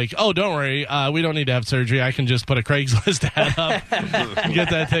girlfriend is like, oh, don't worry, we don't need to have surgery. I can just put a Craigslist ad up and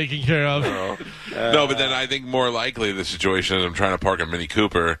get that taken care of. No, but then I think more likely the situation is I'm trying to park a Mini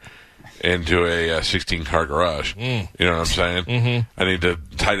Cooper into a 16-car garage. You know what I'm saying? Mm-hmm. I need to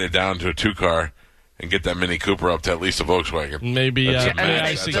tighten it down to a 2-car and get that Mini Cooper up to at least a Volkswagen. Maybe may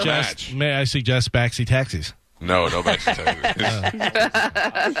I suggest backseat taxis? No backseat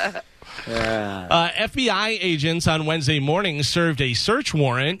taxis. FBI agents on Wednesday morning served a search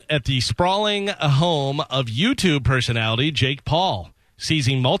warrant at the sprawling home of YouTube personality Jake Paul.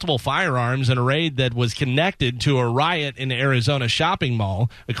 seizing multiple firearms in a raid that was connected to a riot in Arizona shopping mall,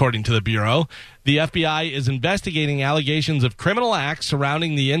 according to the Bureau. The FBI is investigating allegations of criminal acts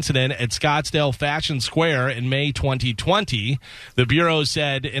surrounding the incident at Scottsdale Fashion Square in May 2020. The Bureau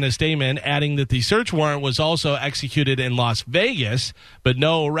said in a statement, adding that the search warrant was also executed in Las Vegas, but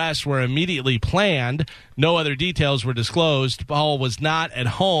no arrests were immediately planned. No other details were disclosed. Paul was not at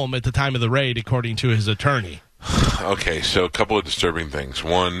home at the time of the raid, according to his attorney. Okay, so a couple of disturbing things.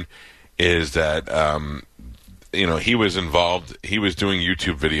 One is that, he was involved. He was doing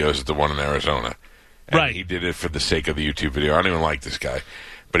YouTube videos at the one in Arizona. And right. He did it for the sake of the YouTube video. I don't even like this guy.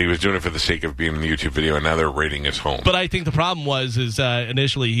 But he was doing it for the sake of being in the YouTube video, and now they're raiding his home. But I think the problem was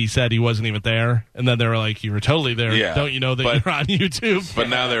initially he said he wasn't even there, and then they were like, you were totally there. Yeah, don't you know that you're on YouTube? But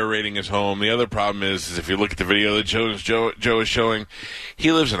now they're raiding his home. The other problem is if you look at the video that Joe is showing,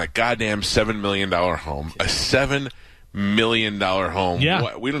 he lives in a goddamn $7 million home. A $7 million home.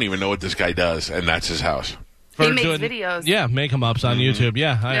 Yeah. We don't even know what this guy does, and that's his house. He makes videos. Yeah, make-em-ups on YouTube.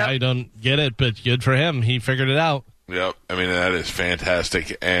 Yeah, I don't get it, but good for him. He figured it out. Yep. I mean, that is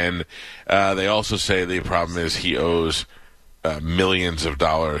fantastic. And they also say the problem is he owes millions of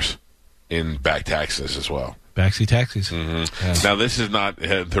dollars in back taxes as well. Backseat taxis. Mm-hmm. Yeah. Now, this is not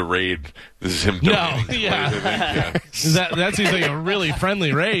the raid. This is him donating. No, yeah. That seems like a really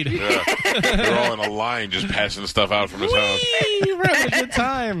friendly raid. Yeah. They're all in a line just passing stuff out from his house. We're having a good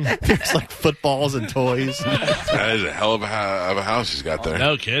time. There's like footballs and toys. That is a hell of a house he's got there.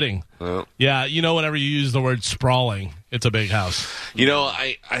 No kidding. Well, yeah, whenever you use the word sprawling, it's a big house.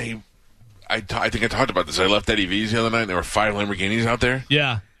 I think I talked about this. I left Eddie V's the other night, and there were 5 Lamborghinis out there.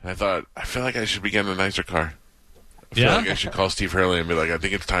 Yeah. And I thought, I feel like I should be getting a nicer car. I feel Yeah? like I should call Steve Hurley and be like, I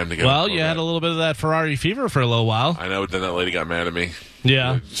think it's time to get Well, you had a little bit of that Ferrari fever for a little while. I know, but then that lady got mad at me.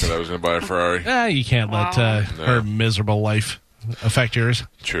 Yeah. Said I was going to buy a Ferrari. You can't let her miserable life affect yours.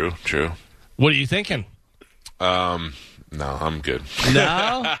 True. What are you thinking? No, I'm good.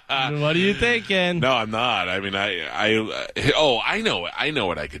 No? What are you thinking? No, I'm not. I mean, I know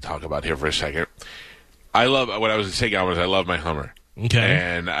what I could talk about here for a second. What I was going to say, Galvin, is I love my Hummer. Okay.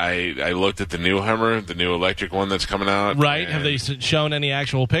 And I looked at the new Hummer, the new electric one that's coming out. Right. Have they shown any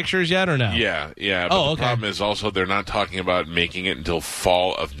actual pictures yet or no? Yeah. But the problem is also they're not talking about making it until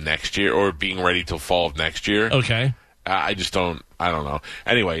fall of next year or being ready till fall of next year. Okay. I don't know.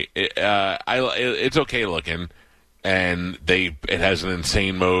 Anyway, it's okay looking. And it has an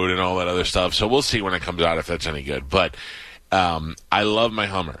insane mode and all that other stuff. So we'll see when it comes out if that's any good. But I love my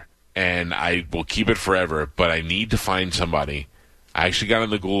Hummer, and I will keep it forever. But I need to find somebody. I actually got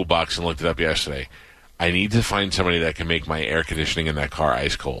in the Google box and looked it up yesterday. I need to find somebody that can make my air conditioning in that car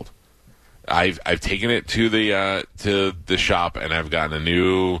ice cold. I've taken it to the shop, and I've gotten a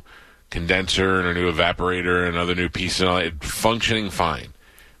new condenser and a new evaporator and other new pieces. And all that. Functioning fine.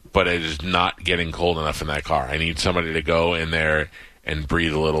 But it is not getting cold enough in that car. I need somebody to go in there and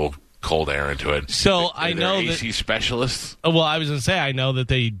breathe a little cold air into it. So I know AC specialists. Well, I was going to say I know that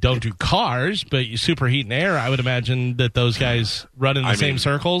they don't do cars, but you superheat and air. I would imagine that those guys run in the same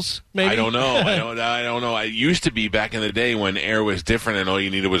circles. Maybe I don't know. I don't know. It used to be back in the day when air was different and all you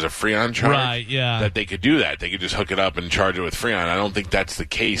needed was a Freon charge. Right. Yeah. That they could do that. They could just hook it up and charge it with Freon. I don't think that's the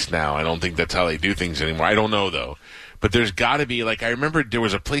case now. I don't think that's how they do things anymore. I don't know though. But there's got to be, I remember there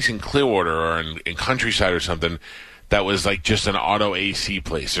was a place in Clearwater or in Countryside or something that was just an auto AC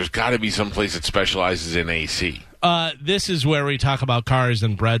place. There's got to be some place that specializes in AC. This is where we talk about cars,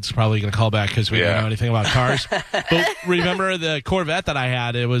 and Brett's probably going to call back because we don't know anything about cars. But remember the Corvette that I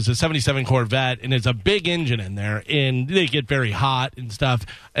had? It was a 77 Corvette, and it's a big engine in there, and they get very hot and stuff.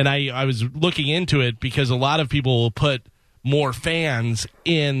 And I was looking into it because a lot of people will put more fans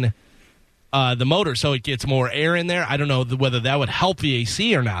in the motor so it gets more air in there. I don't know whether that would help the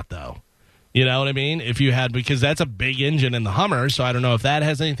AC or not, though. You know what I mean? Because that's a big engine in the Hummer, so I don't know if that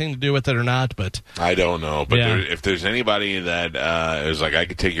has anything to do with it or not. But I don't know. But if there's anybody that is like, I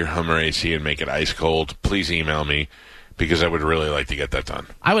could take your Hummer AC and make it ice cold, please email me because I would really like to get that done.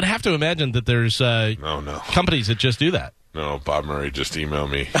 I would have to imagine that there's companies that just do that. No, Bob Murray just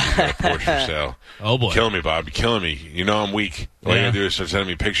emailed me. He's got a Porsche for sale. Oh, boy. Killing me, Bob. You're killing me. You know I'm weak. All you got to do is start sending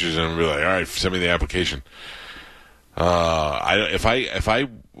me pictures and I'll be like, all right, send me the application. If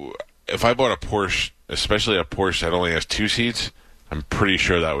I bought a Porsche, especially a Porsche that only has 2 seats, I'm pretty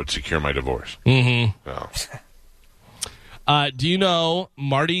sure that would secure my divorce. Mm-hmm. No. Do you know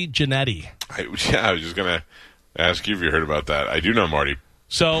Marty Jannetty? I was just going to ask you if you heard about that. I do know Marty.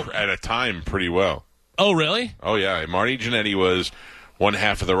 So at a time, pretty well. Oh, really? Oh, yeah. Marty Jannetty was one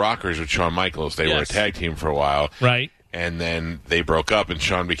half of the Rockers with Shawn Michaels. They were a tag team for a while. Right. and then they broke up, and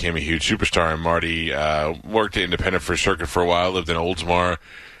Sean became a huge superstar, and Marty worked at Independent for Circuit for a while, lived in Oldsmar.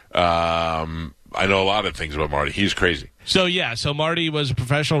 I know a lot of things about Marty. He's crazy. So Marty was a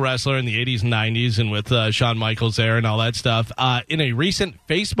professional wrestler in the 80s and 90s, and with Shawn Michaels there and all that stuff. In a recent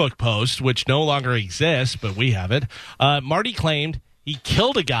Facebook post, which no longer exists, but we have it, Marty claimed he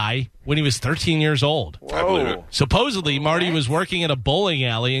killed a guy when he was 13 years old. I believe it. Supposedly, Marty was working at a bowling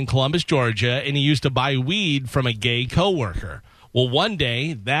alley in Columbus, Georgia, and he used to buy weed from a gay coworker. Well, one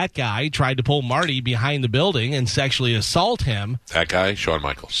day, that guy tried to pull Marty behind the building and sexually assault him. That guy, Shawn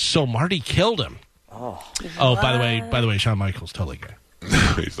Michaels. So Marty killed him. Oh, by the way, Shawn Michaels totally gay.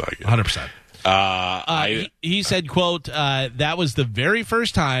 He's not gay. 100%. He said, quote, that was the very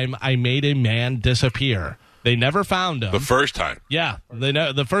first time I made a man disappear. They never found him. The first time? Yeah,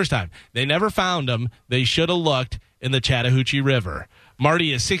 the first time. They never found him. They should have looked in the Chattahoochee River.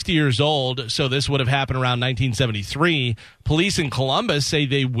 Marty is 60 years old, so this would have happened around 1973. Police in Columbus say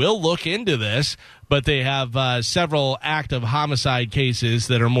they will look into this, but they have several active homicide cases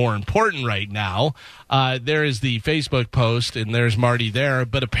that are more important right now. There is the Facebook post, and there's Marty there.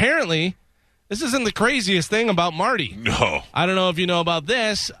 But apparently, this isn't the craziest thing about Marty. No. I don't know if you know about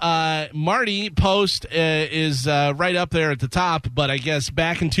this. Marty post is right up there at the top, but I guess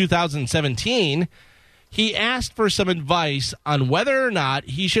back in 2017... he asked for some advice on whether or not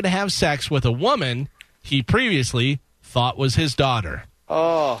he should have sex with a woman he previously thought was his daughter.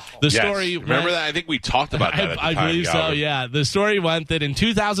 Oh. The story Remember that? I think we talked about that at the time. I believe so, yeah. The story went that in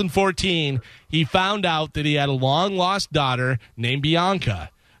 2014, he found out that he had a long-lost daughter named Bianca.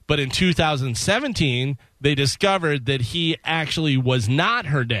 But in 2017, they discovered that he actually was not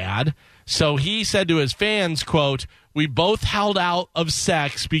her dad. So he said to his fans, quote, "We both held out of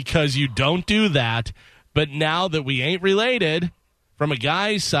sex because you don't do that. But now that we ain't related, from a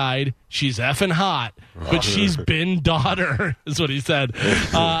guy's side, she's effing hot. But she's been daughter," is what he said.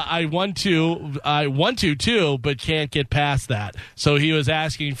 I want to too, but can't get past that. So he was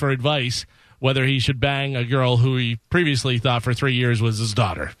asking for advice whether he should bang a girl who he previously thought for 3 years was his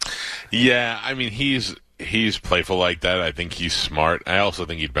daughter. Yeah, I mean, he's playful like that. I think he's smart. I also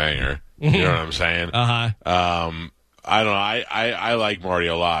think he'd bang her. You know what I'm saying? Uh-huh. I don't know. I like Marty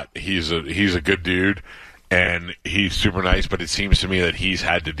a lot. He's a good dude, and he's super nice. But it seems to me that he's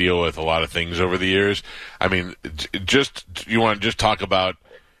had to deal with a lot of things over the years. I mean, you want to just talk about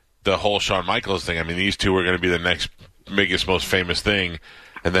the whole Shawn Michaels thing. I mean, these two are going to be the next biggest, most famous thing,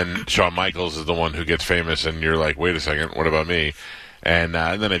 and then Shawn Michaels is the one who gets famous, and you're like, wait a second, what about me? And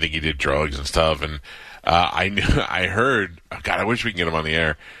then I think he did drugs and stuff, and I heard. God, I wish we could get him on the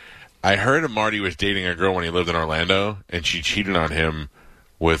air. I heard Marty was dating a girl when he lived in Orlando, and she cheated on him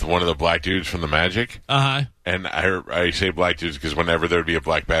with one of the black dudes from the Magic. Uh-huh. And I say black dudes because whenever there would be a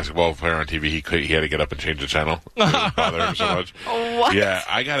black basketball player on TV, he had to get up and change the channel. It would bother him so much. What? Yeah,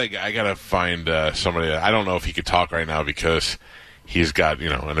 I gotta find somebody. I don't know if he could talk right now because he's got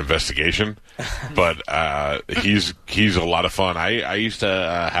an investigation, but he's a lot of fun. I used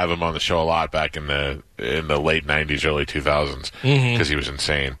to have him on the show a lot back in the late '90s, early 2000s because he was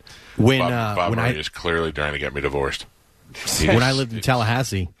insane. Bob Murray is clearly trying to get me divorced. When I lived in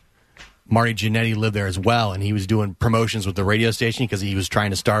Tallahassee, Marty Jannetty lived there as well, and he was doing promotions with the radio station because he was trying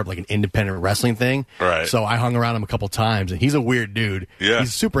to start like an independent wrestling thing. Right. So I hung around him a couple times, and he's a weird dude. Yeah.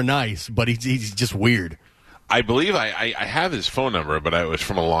 He's super nice, but he's just weird. I believe I have his phone number, but it was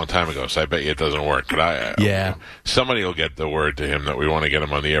from a long time ago, so I bet you it doesn't work. But somebody will get the word to him that we want to get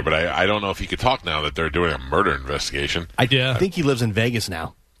him on the air, but I don't know if he could talk now that they're doing a murder investigation. I think he lives in Vegas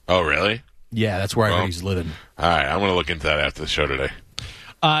now. Oh, really? Yeah, that's where I heard he's living. All right, I'm going to look into that after the show today.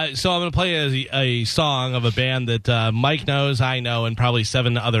 So I'm going to play a song of a band that Mike knows, I know, and probably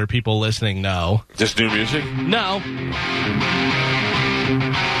 7 other people listening know. Just new music? No.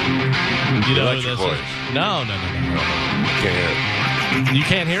 You know who this Boys. is? No. I can't hear it. You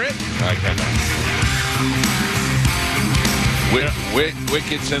can't hear it? I cannot.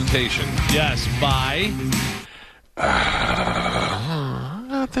 Wicked Sensation. Yes, by...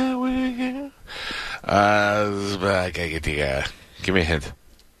 Not that way. Give me a hint.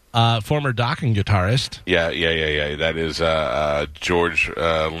 Former Dokken guitarist. Yeah. That is George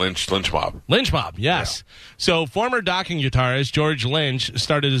Lynch Mob. Lynch Mob, yes. Yeah. So former Dokken guitarist George Lynch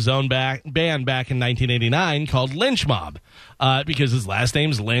started his own band back in 1989 called Lynch Mob because his last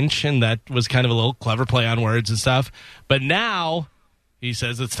name's Lynch, and that was kind of a little clever play on words and stuff. But now he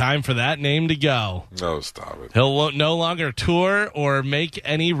says it's time for that name to go. No, stop it. He'll no longer tour or make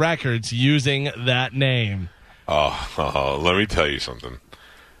any records using that name. Oh, let me tell you something.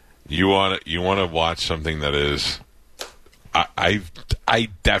 You want to watch something that is... I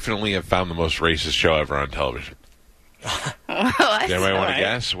definitely have found the most racist show ever on television. What? Does anybody want to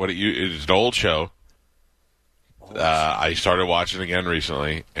guess? It's an old show. I started watching again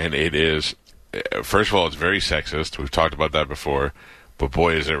recently, and it is, first of all, it's very sexist. We've talked about that before, but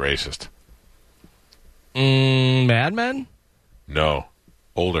boy, is it racist. Mad Men? No.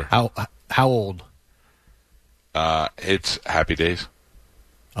 Older. How old? It's Happy Days.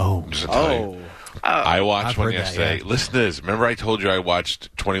 Oh. I watched one yesterday. Yeah. Listen to this. Remember I told you I watched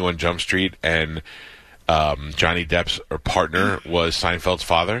 21 Jump Street and Johnny Depp's partner was Seinfeld's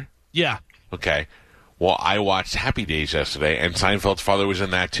father? Yeah. Okay. Well, I watched Happy Days yesterday, and Seinfeld's father was in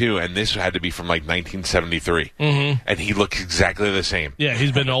that too, and this had to be from like 1973. Mm-hmm. And he looks exactly the same. Yeah,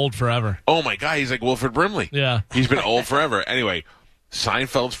 he's been old forever. Oh my God, he's like Wilford Brimley. Yeah. He's been old forever. Anyway,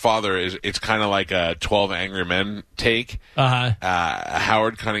 Seinfeld's father it's kind of like a 12 Angry Men take. Uh-huh.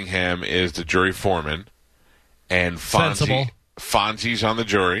 Howard Cunningham is the jury foreman, and Fonzie's on the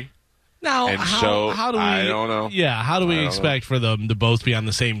jury. Now, and how do we? I don't know. Yeah, how do we expect for them to both be on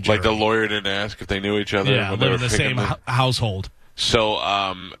the same jury? Like the lawyer didn't ask if they knew each other. Yeah, when live in the same household. So,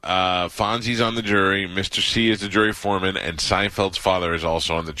 Fonzie's on the jury. Mr. C is the jury foreman, and Seinfeld's father is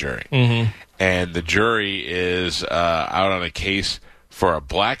also on the jury. Mm-hmm. And the jury is out on a case for a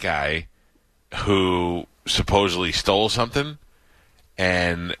black guy who supposedly stole something.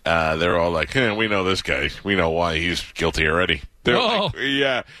 And they're all like, we know this guy. We know why he's guilty already. They're like,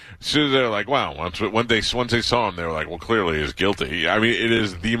 yeah. So they're like, wow. Once they saw him, they were like, well, clearly he's guilty. I mean, it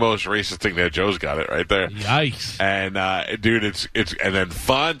is the most racist thing that Joe's got it right there. Yikes. And, dude, it's and then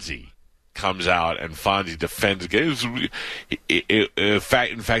Fonzie comes out and Fonzie defends against. In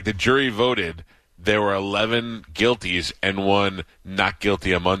fact, the jury voted there were 11 guilties and 1 not guilty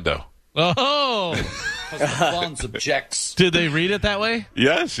amundo. Oh. Fonz objects. Did they read it that way?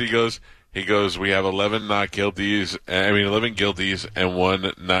 Yes, he goes, we have 11 not guilties, 11 guilties and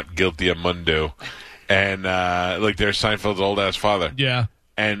 1 not guilty amundo. And, like, there's Seinfeld's old-ass father. Yeah.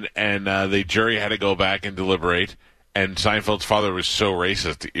 And the jury had to go back and deliberate, and Seinfeld's father was so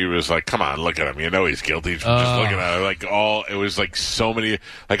racist, he was like, come on, look at him. You know he's guilty. Just looking at it. It was like so many.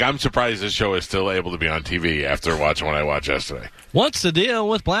 Like, I'm surprised this show is still able to be on TV after watching what I watched yesterday. What's the deal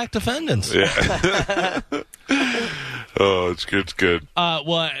with black defendants? Yeah. Oh, it's good. It's good.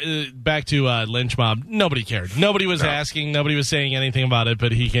 Back to Lynch Mob. Nobody cared. Nobody was asking. Nobody was saying anything about it,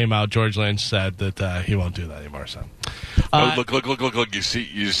 but he came out. George Lynch said that he won't do that anymore. So, look. You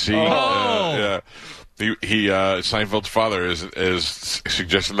see. Oh. Yeah. Seinfeld's father is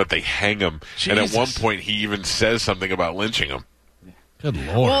suggesting that they hang him. Jesus. And at one point, he even says something about lynching him. Good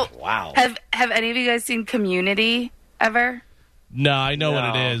Lord. Well, wow. Have any of you guys seen Community ever? No, I know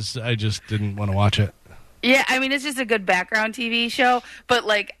what it is. I just didn't want to watch it. Yeah, I mean, it's just a good background TV show, but,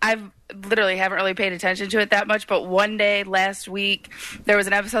 like, I've literally haven't really paid attention to it that much, but one day last week, there was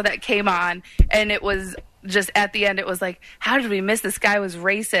an episode that came on, and it was just at the end, it was like, how did we miss this guy was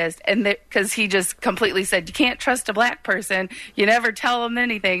racist? And because he just completely said, you can't trust a black person. You never tell them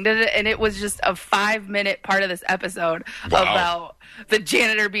anything. And it was just a 5-minute part of this episode about the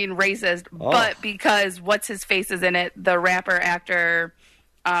janitor being racist. Oh. But because what's his face is in it, the rapper actor,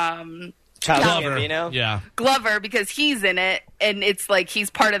 Glover. Yeah. Glover, because he's in it, and it's like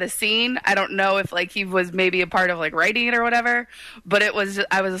he's part of the scene. I don't know if like he was maybe a part of like writing it or whatever, but it was.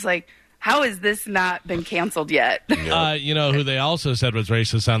 I was just like, how has this not been canceled yet? You know who they also said was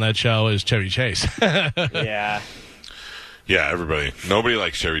racist on that show is Chevy Chase. Yeah. Yeah, everybody. Nobody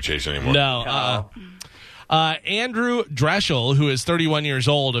likes Chevy Chase anymore. No. Andrew Dreschel, who is 31 years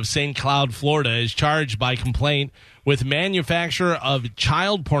old of St. Cloud, Florida, is charged by complaint with manufacture of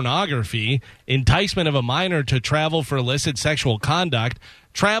child pornography, enticement of a minor to travel for illicit sexual conduct,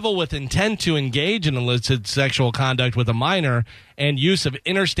 travel with intent to engage in illicit sexual conduct with a minor, and use of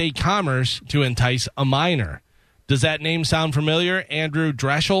interstate commerce to entice a minor. Does that name sound familiar, Andrew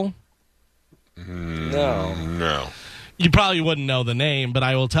Dreschel? No. You probably wouldn't know the name, but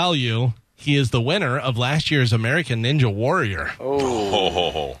I will tell you. He is the winner of last year's American Ninja Warrior.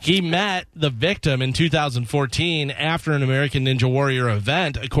 Oh. He met the victim in 2014 after an American Ninja Warrior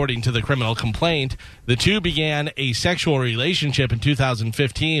event, according to the criminal complaint. The two began a sexual relationship in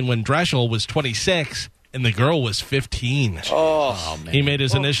 2015 when Dreschel was 26 and the girl was 15. Oh, man. He made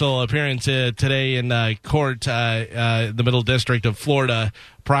his initial appearance today in court, the Middle District of Florida,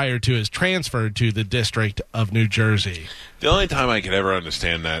 prior to his transfer to the District of New Jersey. The only time I could ever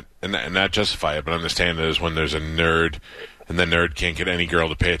understand that, and not justify it, but understand it, is when there's a nerd, and the nerd can't get any girl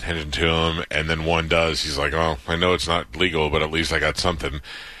to pay attention to him, and then one does. He's like, oh, I know it's not legal, but at least I got something.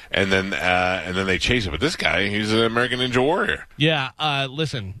 And then they chase it. But this guy, he's an American Ninja Warrior. Yeah,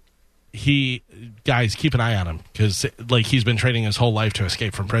 listen. guys, keep an eye on him because like he's been training his whole life to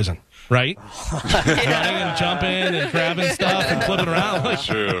escape from prison. Right? Running and jumping and grabbing stuff and flipping around. That's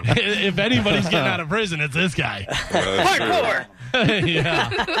true. If anybody's getting out of prison, it's this guy. Hardcore.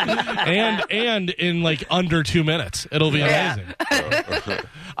 Yeah. And in like under 2 minutes. It'll be amazing.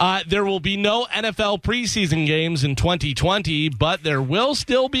 There will be no NFL preseason games in 2020, but there will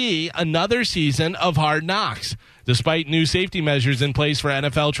still be another season of Hard Knocks. Despite new safety measures in place for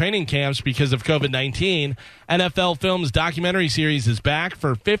NFL training camps because of COVID-19, NFL Films documentary series is back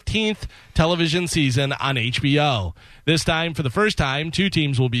for 15th television season on HBO. This time, for the first time, two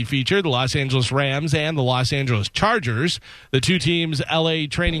teams will be featured, the Los Angeles Rams and the Los Angeles Chargers. The two teams' LA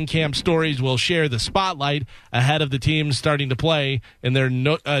training camp stories will share the spotlight ahead of the teams starting to play in their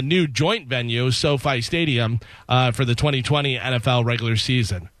new joint venue, SoFi Stadium, for the 2020 NFL regular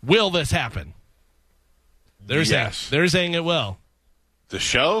season. Will this happen? They're saying it will. The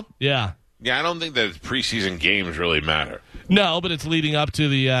show? Yeah. Yeah, I don't think that preseason games really matter. No, but it's leading up to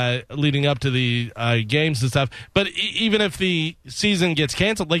the games and stuff. But even if the season gets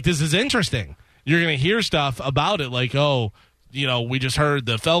canceled, like this is interesting. You're going to hear stuff about it, like we just heard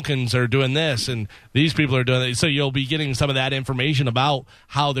the Falcons are doing this and these people are doing it. So you'll be getting some of that information about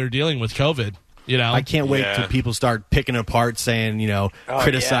how they're dealing with COVID. I can't wait till people start picking it apart, saying,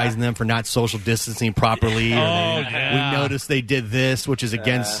 criticizing them for not social distancing properly. We noticed they did this, which is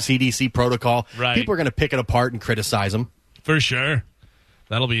against CDC protocol. Right. People are going to pick it apart and criticize them. For sure.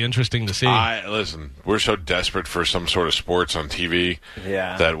 That'll be interesting to see. Listen, we're so desperate for some sort of sports on TV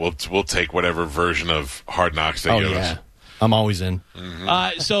that we'll take whatever version of Hard Knocks they give us. I'm always in.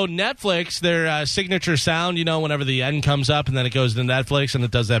 Mm-hmm. So Netflix, their signature sound, whenever the end comes up and then it goes to Netflix and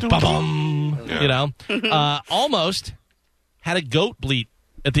it does that ba-bum, almost had a goat bleat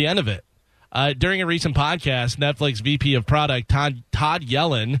at the end of it. During a recent podcast, Netflix VP of Product Todd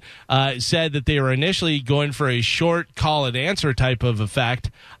Yellen said that they were initially going for a short call and answer type of effect.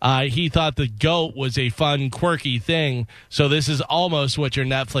 He thought the goat was a fun, quirky thing. So this is almost what your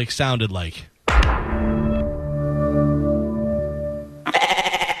Netflix sounded like.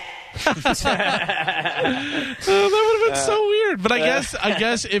 That would have been so weird. But I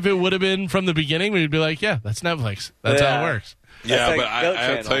guess if it would have been from the beginning, we'd be like, yeah, that's Netflix. That's how it works. Yeah, but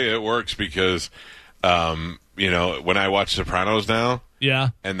I'll tell you, it works because, when I watch Sopranos now,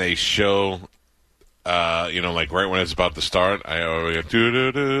 and they show, like right when it's about to start, I always go,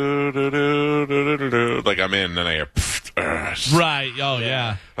 like I'm in, and then I hear, right? Oh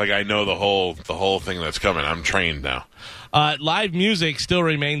yeah. Like I know the whole thing that's coming. I'm trained now. Live music still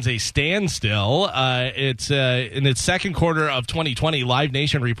remains a standstill. It's in its second quarter of 2020, Live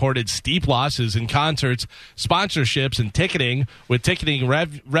Nation reported steep losses in concerts, sponsorships, and ticketing, with ticketing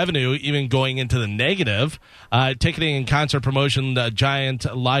revenue even going into the negative. Ticketing and concert promotion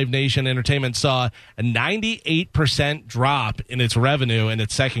giant Live Nation Entertainment saw a 98% drop in its revenue in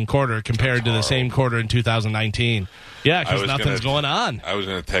its second quarter compared to the same quarter in 2019. Yeah, because nothing's going on. I was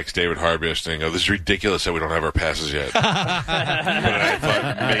going to text David Harb yesterday and go, this is ridiculous that we don't have our passes yet. But I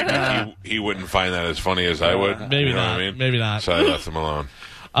thought maybe he wouldn't find that as funny as I would. Maybe not. What I mean? Maybe not. So I left him alone.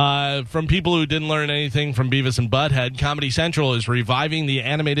 From people who didn't learn anything from Beavis and Butthead, Comedy Central is reviving the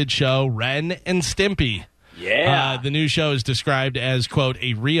animated show Ren and Stimpy. Yeah. The new show is described as, quote,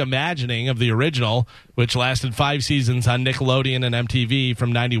 a reimagining of the original, which lasted 5 seasons on Nickelodeon and MTV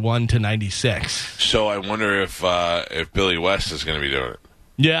from 91 to 96. So I wonder if Billy West is going to be doing it.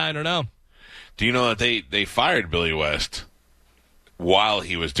 Yeah, I don't know. Do you know that they fired Billy West while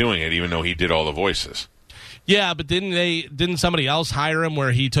he was doing it, even though he did all the voices? Yeah, but didn't somebody else hire him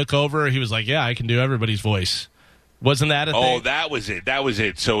where he took over? He was like, yeah, I can do everybody's voice. Wasn't that a thing? Oh, that was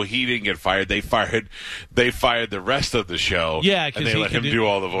it. So he didn't get fired. They fired the rest of the show. Yeah, and they let him do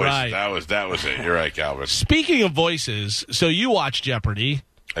all the voices. Right. That was it. You're right, Galvin. Speaking of voices, so you watch Jeopardy.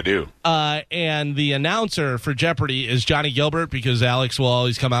 I do. And the announcer for Jeopardy is Johnny Gilbert, because Alex will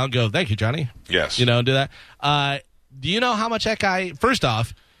always come out and go, thank you, Johnny. Yes. Do that. Do you know how much that guy, first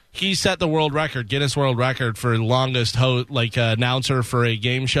off, he set the world record, Guinness World Record, for longest announcer for a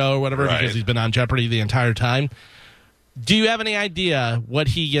game show or whatever, right, because he's been on Jeopardy the entire time. Do you have any idea what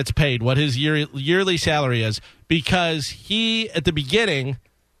he gets paid, what his yearly salary is? Because he, at the beginning,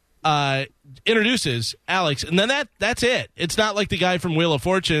 introduces Alex, and then that's it. It's not like the guy from Wheel of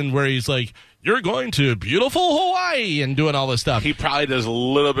Fortune where he's like, you're going to beautiful Hawaii and doing all this stuff. He probably does a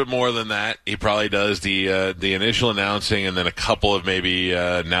little bit more than that. He probably does the initial announcing and then a couple of maybe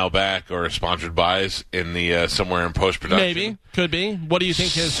now back or sponsored buys in the somewhere in post production. Maybe, could be. What do you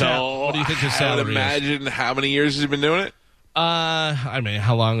think his salary is? I would imagine how many years has he been doing it?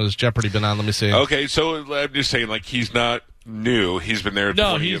 How long has Jeopardy been on? Let me see. Okay, so I'm just saying, like, he's not new. He's been there.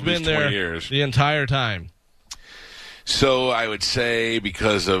 No, he's been there 20 years. the entire time. So I would say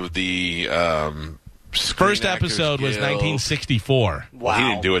because of the first episode was 1964. Wow. Well, he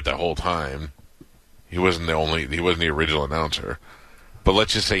didn't do it the whole time. He wasn't the original announcer. But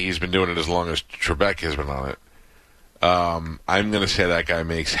let's just say he's been doing it as long as Trebek has been on it. I'm going to say that guy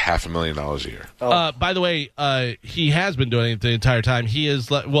makes $500,000 a year. By the way, he has been doing it the entire time. He is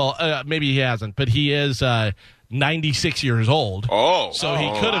maybe he hasn't, but he is 96 years old. Oh, so he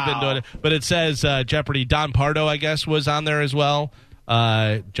could have been doing it. But it says Jeopardy. Don Pardo, I guess, was on there as well.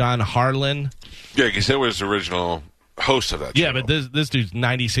 John Harlan. Yeah, because it was the original host of that show. Yeah, but this dude's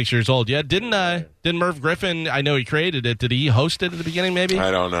 96 years old. Yeah, didn't Merv Griffin? I know he created it. Did he host it at the beginning? Maybe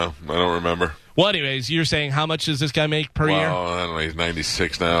I don't know. I don't remember. Well, anyways, you're saying how much does this guy make per year? Well, I don't know. He's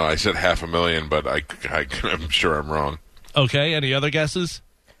 96 now. I said $500,000, but I'm sure I'm wrong. Okay. Any other guesses?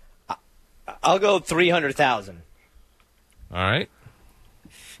 I'll go 300,000. All right.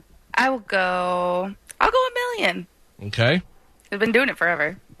 I'll go $1 million. Okay. He's been doing it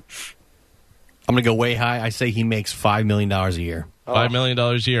forever. I'm going to go way high. I say he makes $5 million a year. $5 million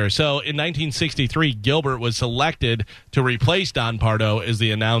a year. So in 1963, Gilbert was selected to replace Don Pardo as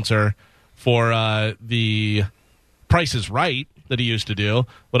the announcer for the Price is Right that he used to do,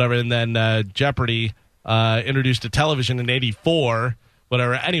 whatever. And then Jeopardy introduced to television in 84,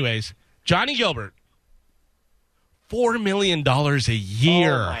 whatever. Anyways, Johnny Gilbert, $4 million a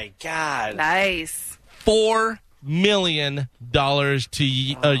year. Oh, my God. Nice. $4 million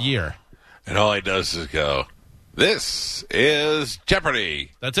a year. And all he does is go, "This is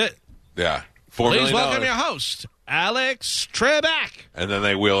Jeopardy." That's it. Yeah. $4 million. Please welcome your host, Alex Trebek. And then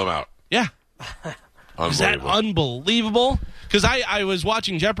they wheel him out. Yeah. Is that unbelievable? Because I was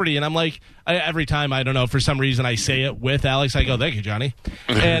watching Jeopardy, and I'm like, every time, I don't know, for some reason I say it with Alex, I go, "Thank you, Johnny."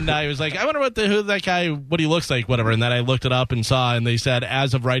 And I was like, I wonder who that guy, what he looks like, whatever. And then I looked it up and saw, and they said,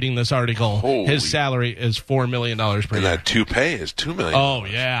 as of writing this article, his salary is $4 million per year. And that toupee is $2 million. Oh,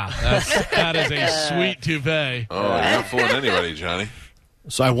 yeah. That is a sweet toupee. Oh, you're not fooling anybody, Johnny.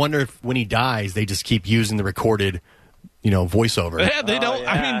 So I wonder if when he dies, they just keep using the recorded voiceover. Yeah, they don't.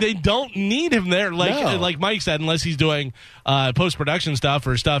 I mean, they don't need him there, like Mike said, unless he's doing post-production stuff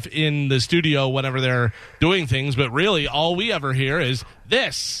or stuff in the studio whenever they're doing things. But really, all we ever hear is,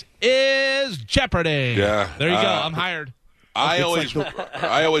 "This is Jeopardy." Yeah, there you go. I'm hired. I always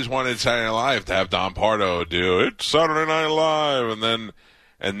wanted Saturday Night Live to have Don Pardo do "It's Saturday Night Live,"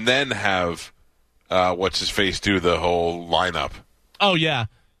 and then have what's his face do the whole lineup. Oh yeah,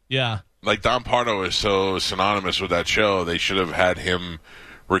 yeah. Like, Don Pardo is so synonymous with that show, they should have had him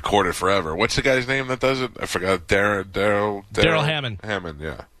record it forever. What's the guy's name that does it? I forgot. Daryl Hammond. Hammond,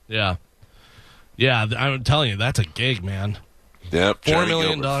 yeah. Yeah. Yeah, I'm telling you, that's a gig, man. Yep. $4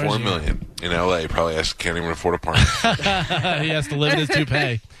 million. $4 million. In L.A., probably can't even afford a apartment. He has to live in his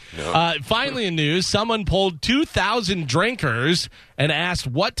toupee. Yep. Finally in news, someone polled 2,000 drinkers and asked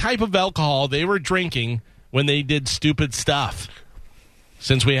what type of alcohol they were drinking when they did stupid stuff.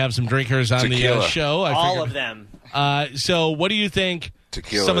 Since we have some drinkers on the show. All of them. So what do you think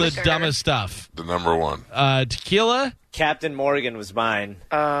Tequila some of the dumbest stuff? The number one. Tequila? Captain Morgan was mine.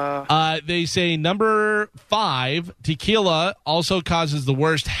 They say number 5, tequila also causes the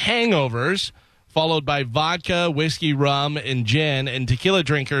worst hangovers, followed by vodka, whiskey, rum, and gin. And tequila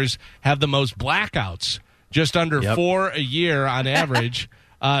drinkers have the most blackouts, just under 4 a year on average.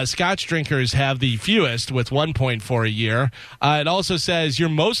 Scotch drinkers have the fewest with 1.4 a year. It also says you're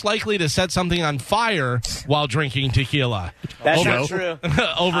most likely to set something on fire while drinking tequila. That's not true.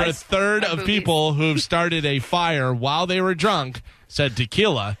 Over a third of people who've started a fire while they were drunk said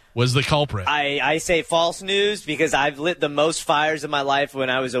tequila was the culprit. I say false news because I've lit the most fires in my life when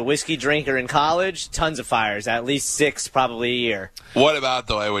I was a whiskey drinker in college. Tons of fires, at least 6 probably a year. What about,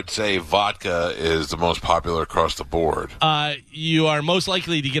 though, I would say vodka is the most popular across the board. You are most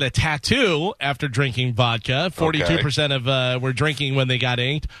likely to get a tattoo after drinking vodka. 42% of were drinking when they got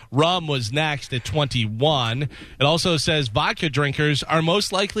inked. Rum was next at 21. It also says vodka drinkers are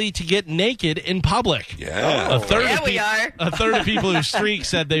most likely to get naked in public. Yeah. A third of people who streak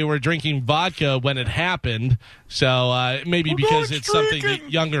said they were drinking vodka when it happened. So maybe because it's something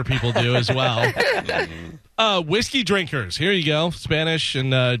that younger people do as well. Whiskey drinkers. Here you go. Spanish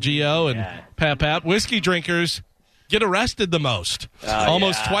and Gio and Pap. Whiskey drinkers get arrested the most.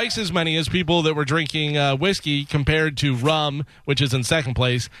 Almost twice as many as people that were drinking whiskey compared to rum, which is in second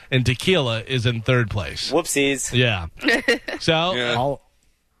place, and tequila is in third place. Whoopsies. Yeah. So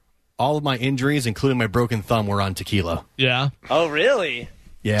all of my injuries, including my broken thumb, were on tequila. Yeah. Oh, really?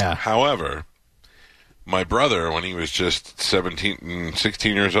 Yeah. However, my brother, when he was just 16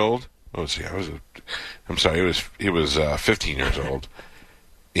 years old, He was 15 years old.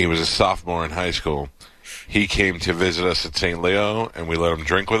 He was a sophomore in high school. He came to visit us at St. Leo, and we let him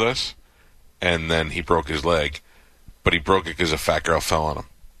drink with us, and then he broke his leg. But he broke it because a fat girl fell on him.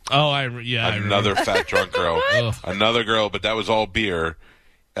 Oh, Another fat drunk girl. Another girl, but that was all beer.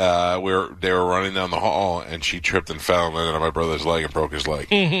 They were running down the hall, and she tripped and fell and landed on my brother's leg and broke his leg.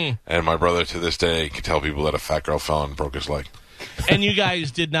 Mm-hmm. And my brother, to this day, can tell people that a fat girl fell and broke his leg. And you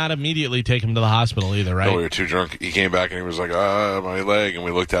guys did not immediately take him to the hospital either, right? No, we were too drunk. He came back, and he was like, my leg. And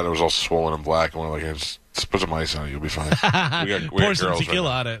we looked at it. It was all swollen and black. And we're like, just put some ice on it. You'll be fine. Pour some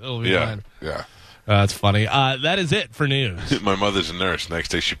tequila on it. It'll be fine. Yeah. That's funny. That is it for news. My mother's a nurse. Next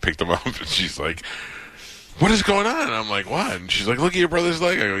day, she picked him up, and she's like, what is going on? And I'm like, what? And she's like, look at your brother's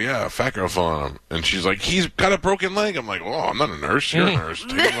leg. I go, yeah, a fat girl fell on him. And she's like, he's got a broken leg. I'm like, well, I'm not a nurse. You're a nurse.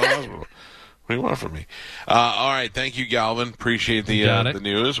 Take him to the hospital. What do you want from me? All right. Thank you, Galvin. Appreciate the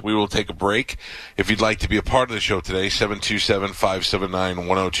news. We will take a break. If you'd like to be a part of the show today,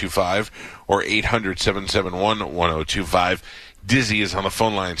 727-579-1025 or 800-771-1025. Dizzy is on the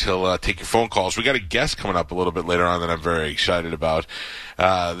phone line. He'll take your phone calls. We got a guest coming up a little bit later on that I'm very excited about.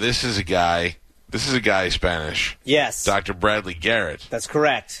 This is a guy Spanish. Yes. Dr. Bradley Garrett. That's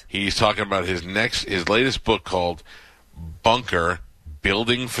correct. He's talking about his latest book called Bunker,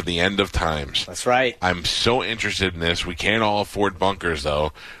 Building for the End of Times. That's right. I'm so interested in this. We can't all afford bunkers, though.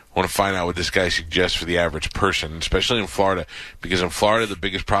 I want to find out what this guy suggests for the average person, especially in Florida, because in Florida, the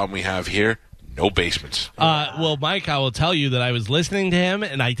biggest problem we have here, no basements. Well, Mike, I will tell you that I was listening to him,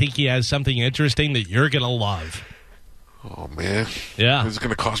 and I think he has something interesting that you're going to love. Oh, man. Yeah. Is it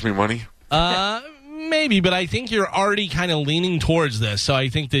going to cost me money? Maybe, but I think you're already kind of leaning towards this, so I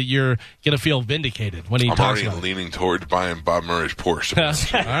think that you're going to feel vindicated when he talks about it. I'm already leaning towards buying Bob Murray's Porsche. All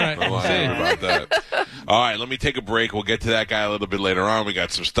right. About that. All right, let me take a break. We'll get to that guy a little bit later on. We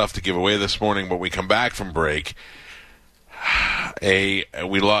got some stuff to give away this morning, but we come back from break. We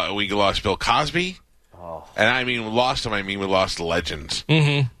lost Bill Cosby. Oh. And I mean, we lost him. I mean, we lost legends.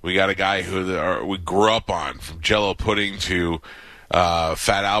 Mm-hmm. We got a guy who we grew up on, from Jell-O pudding to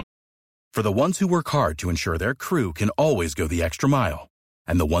Fat Albert. For the ones who work hard to ensure their crew can always go the extra mile,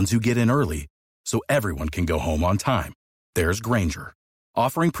 and the ones who get in early so everyone can go home on time, there's Grainger,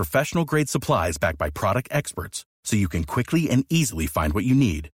 offering professional-grade supplies backed by product experts so you can quickly and easily find what you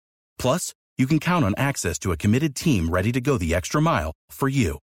need. Plus, you can count on access to a committed team ready to go the extra mile for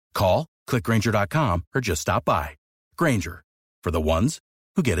you. Call, click Grainger.com, or just stop by. Grainger, for the ones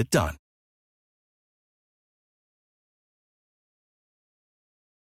who get it done.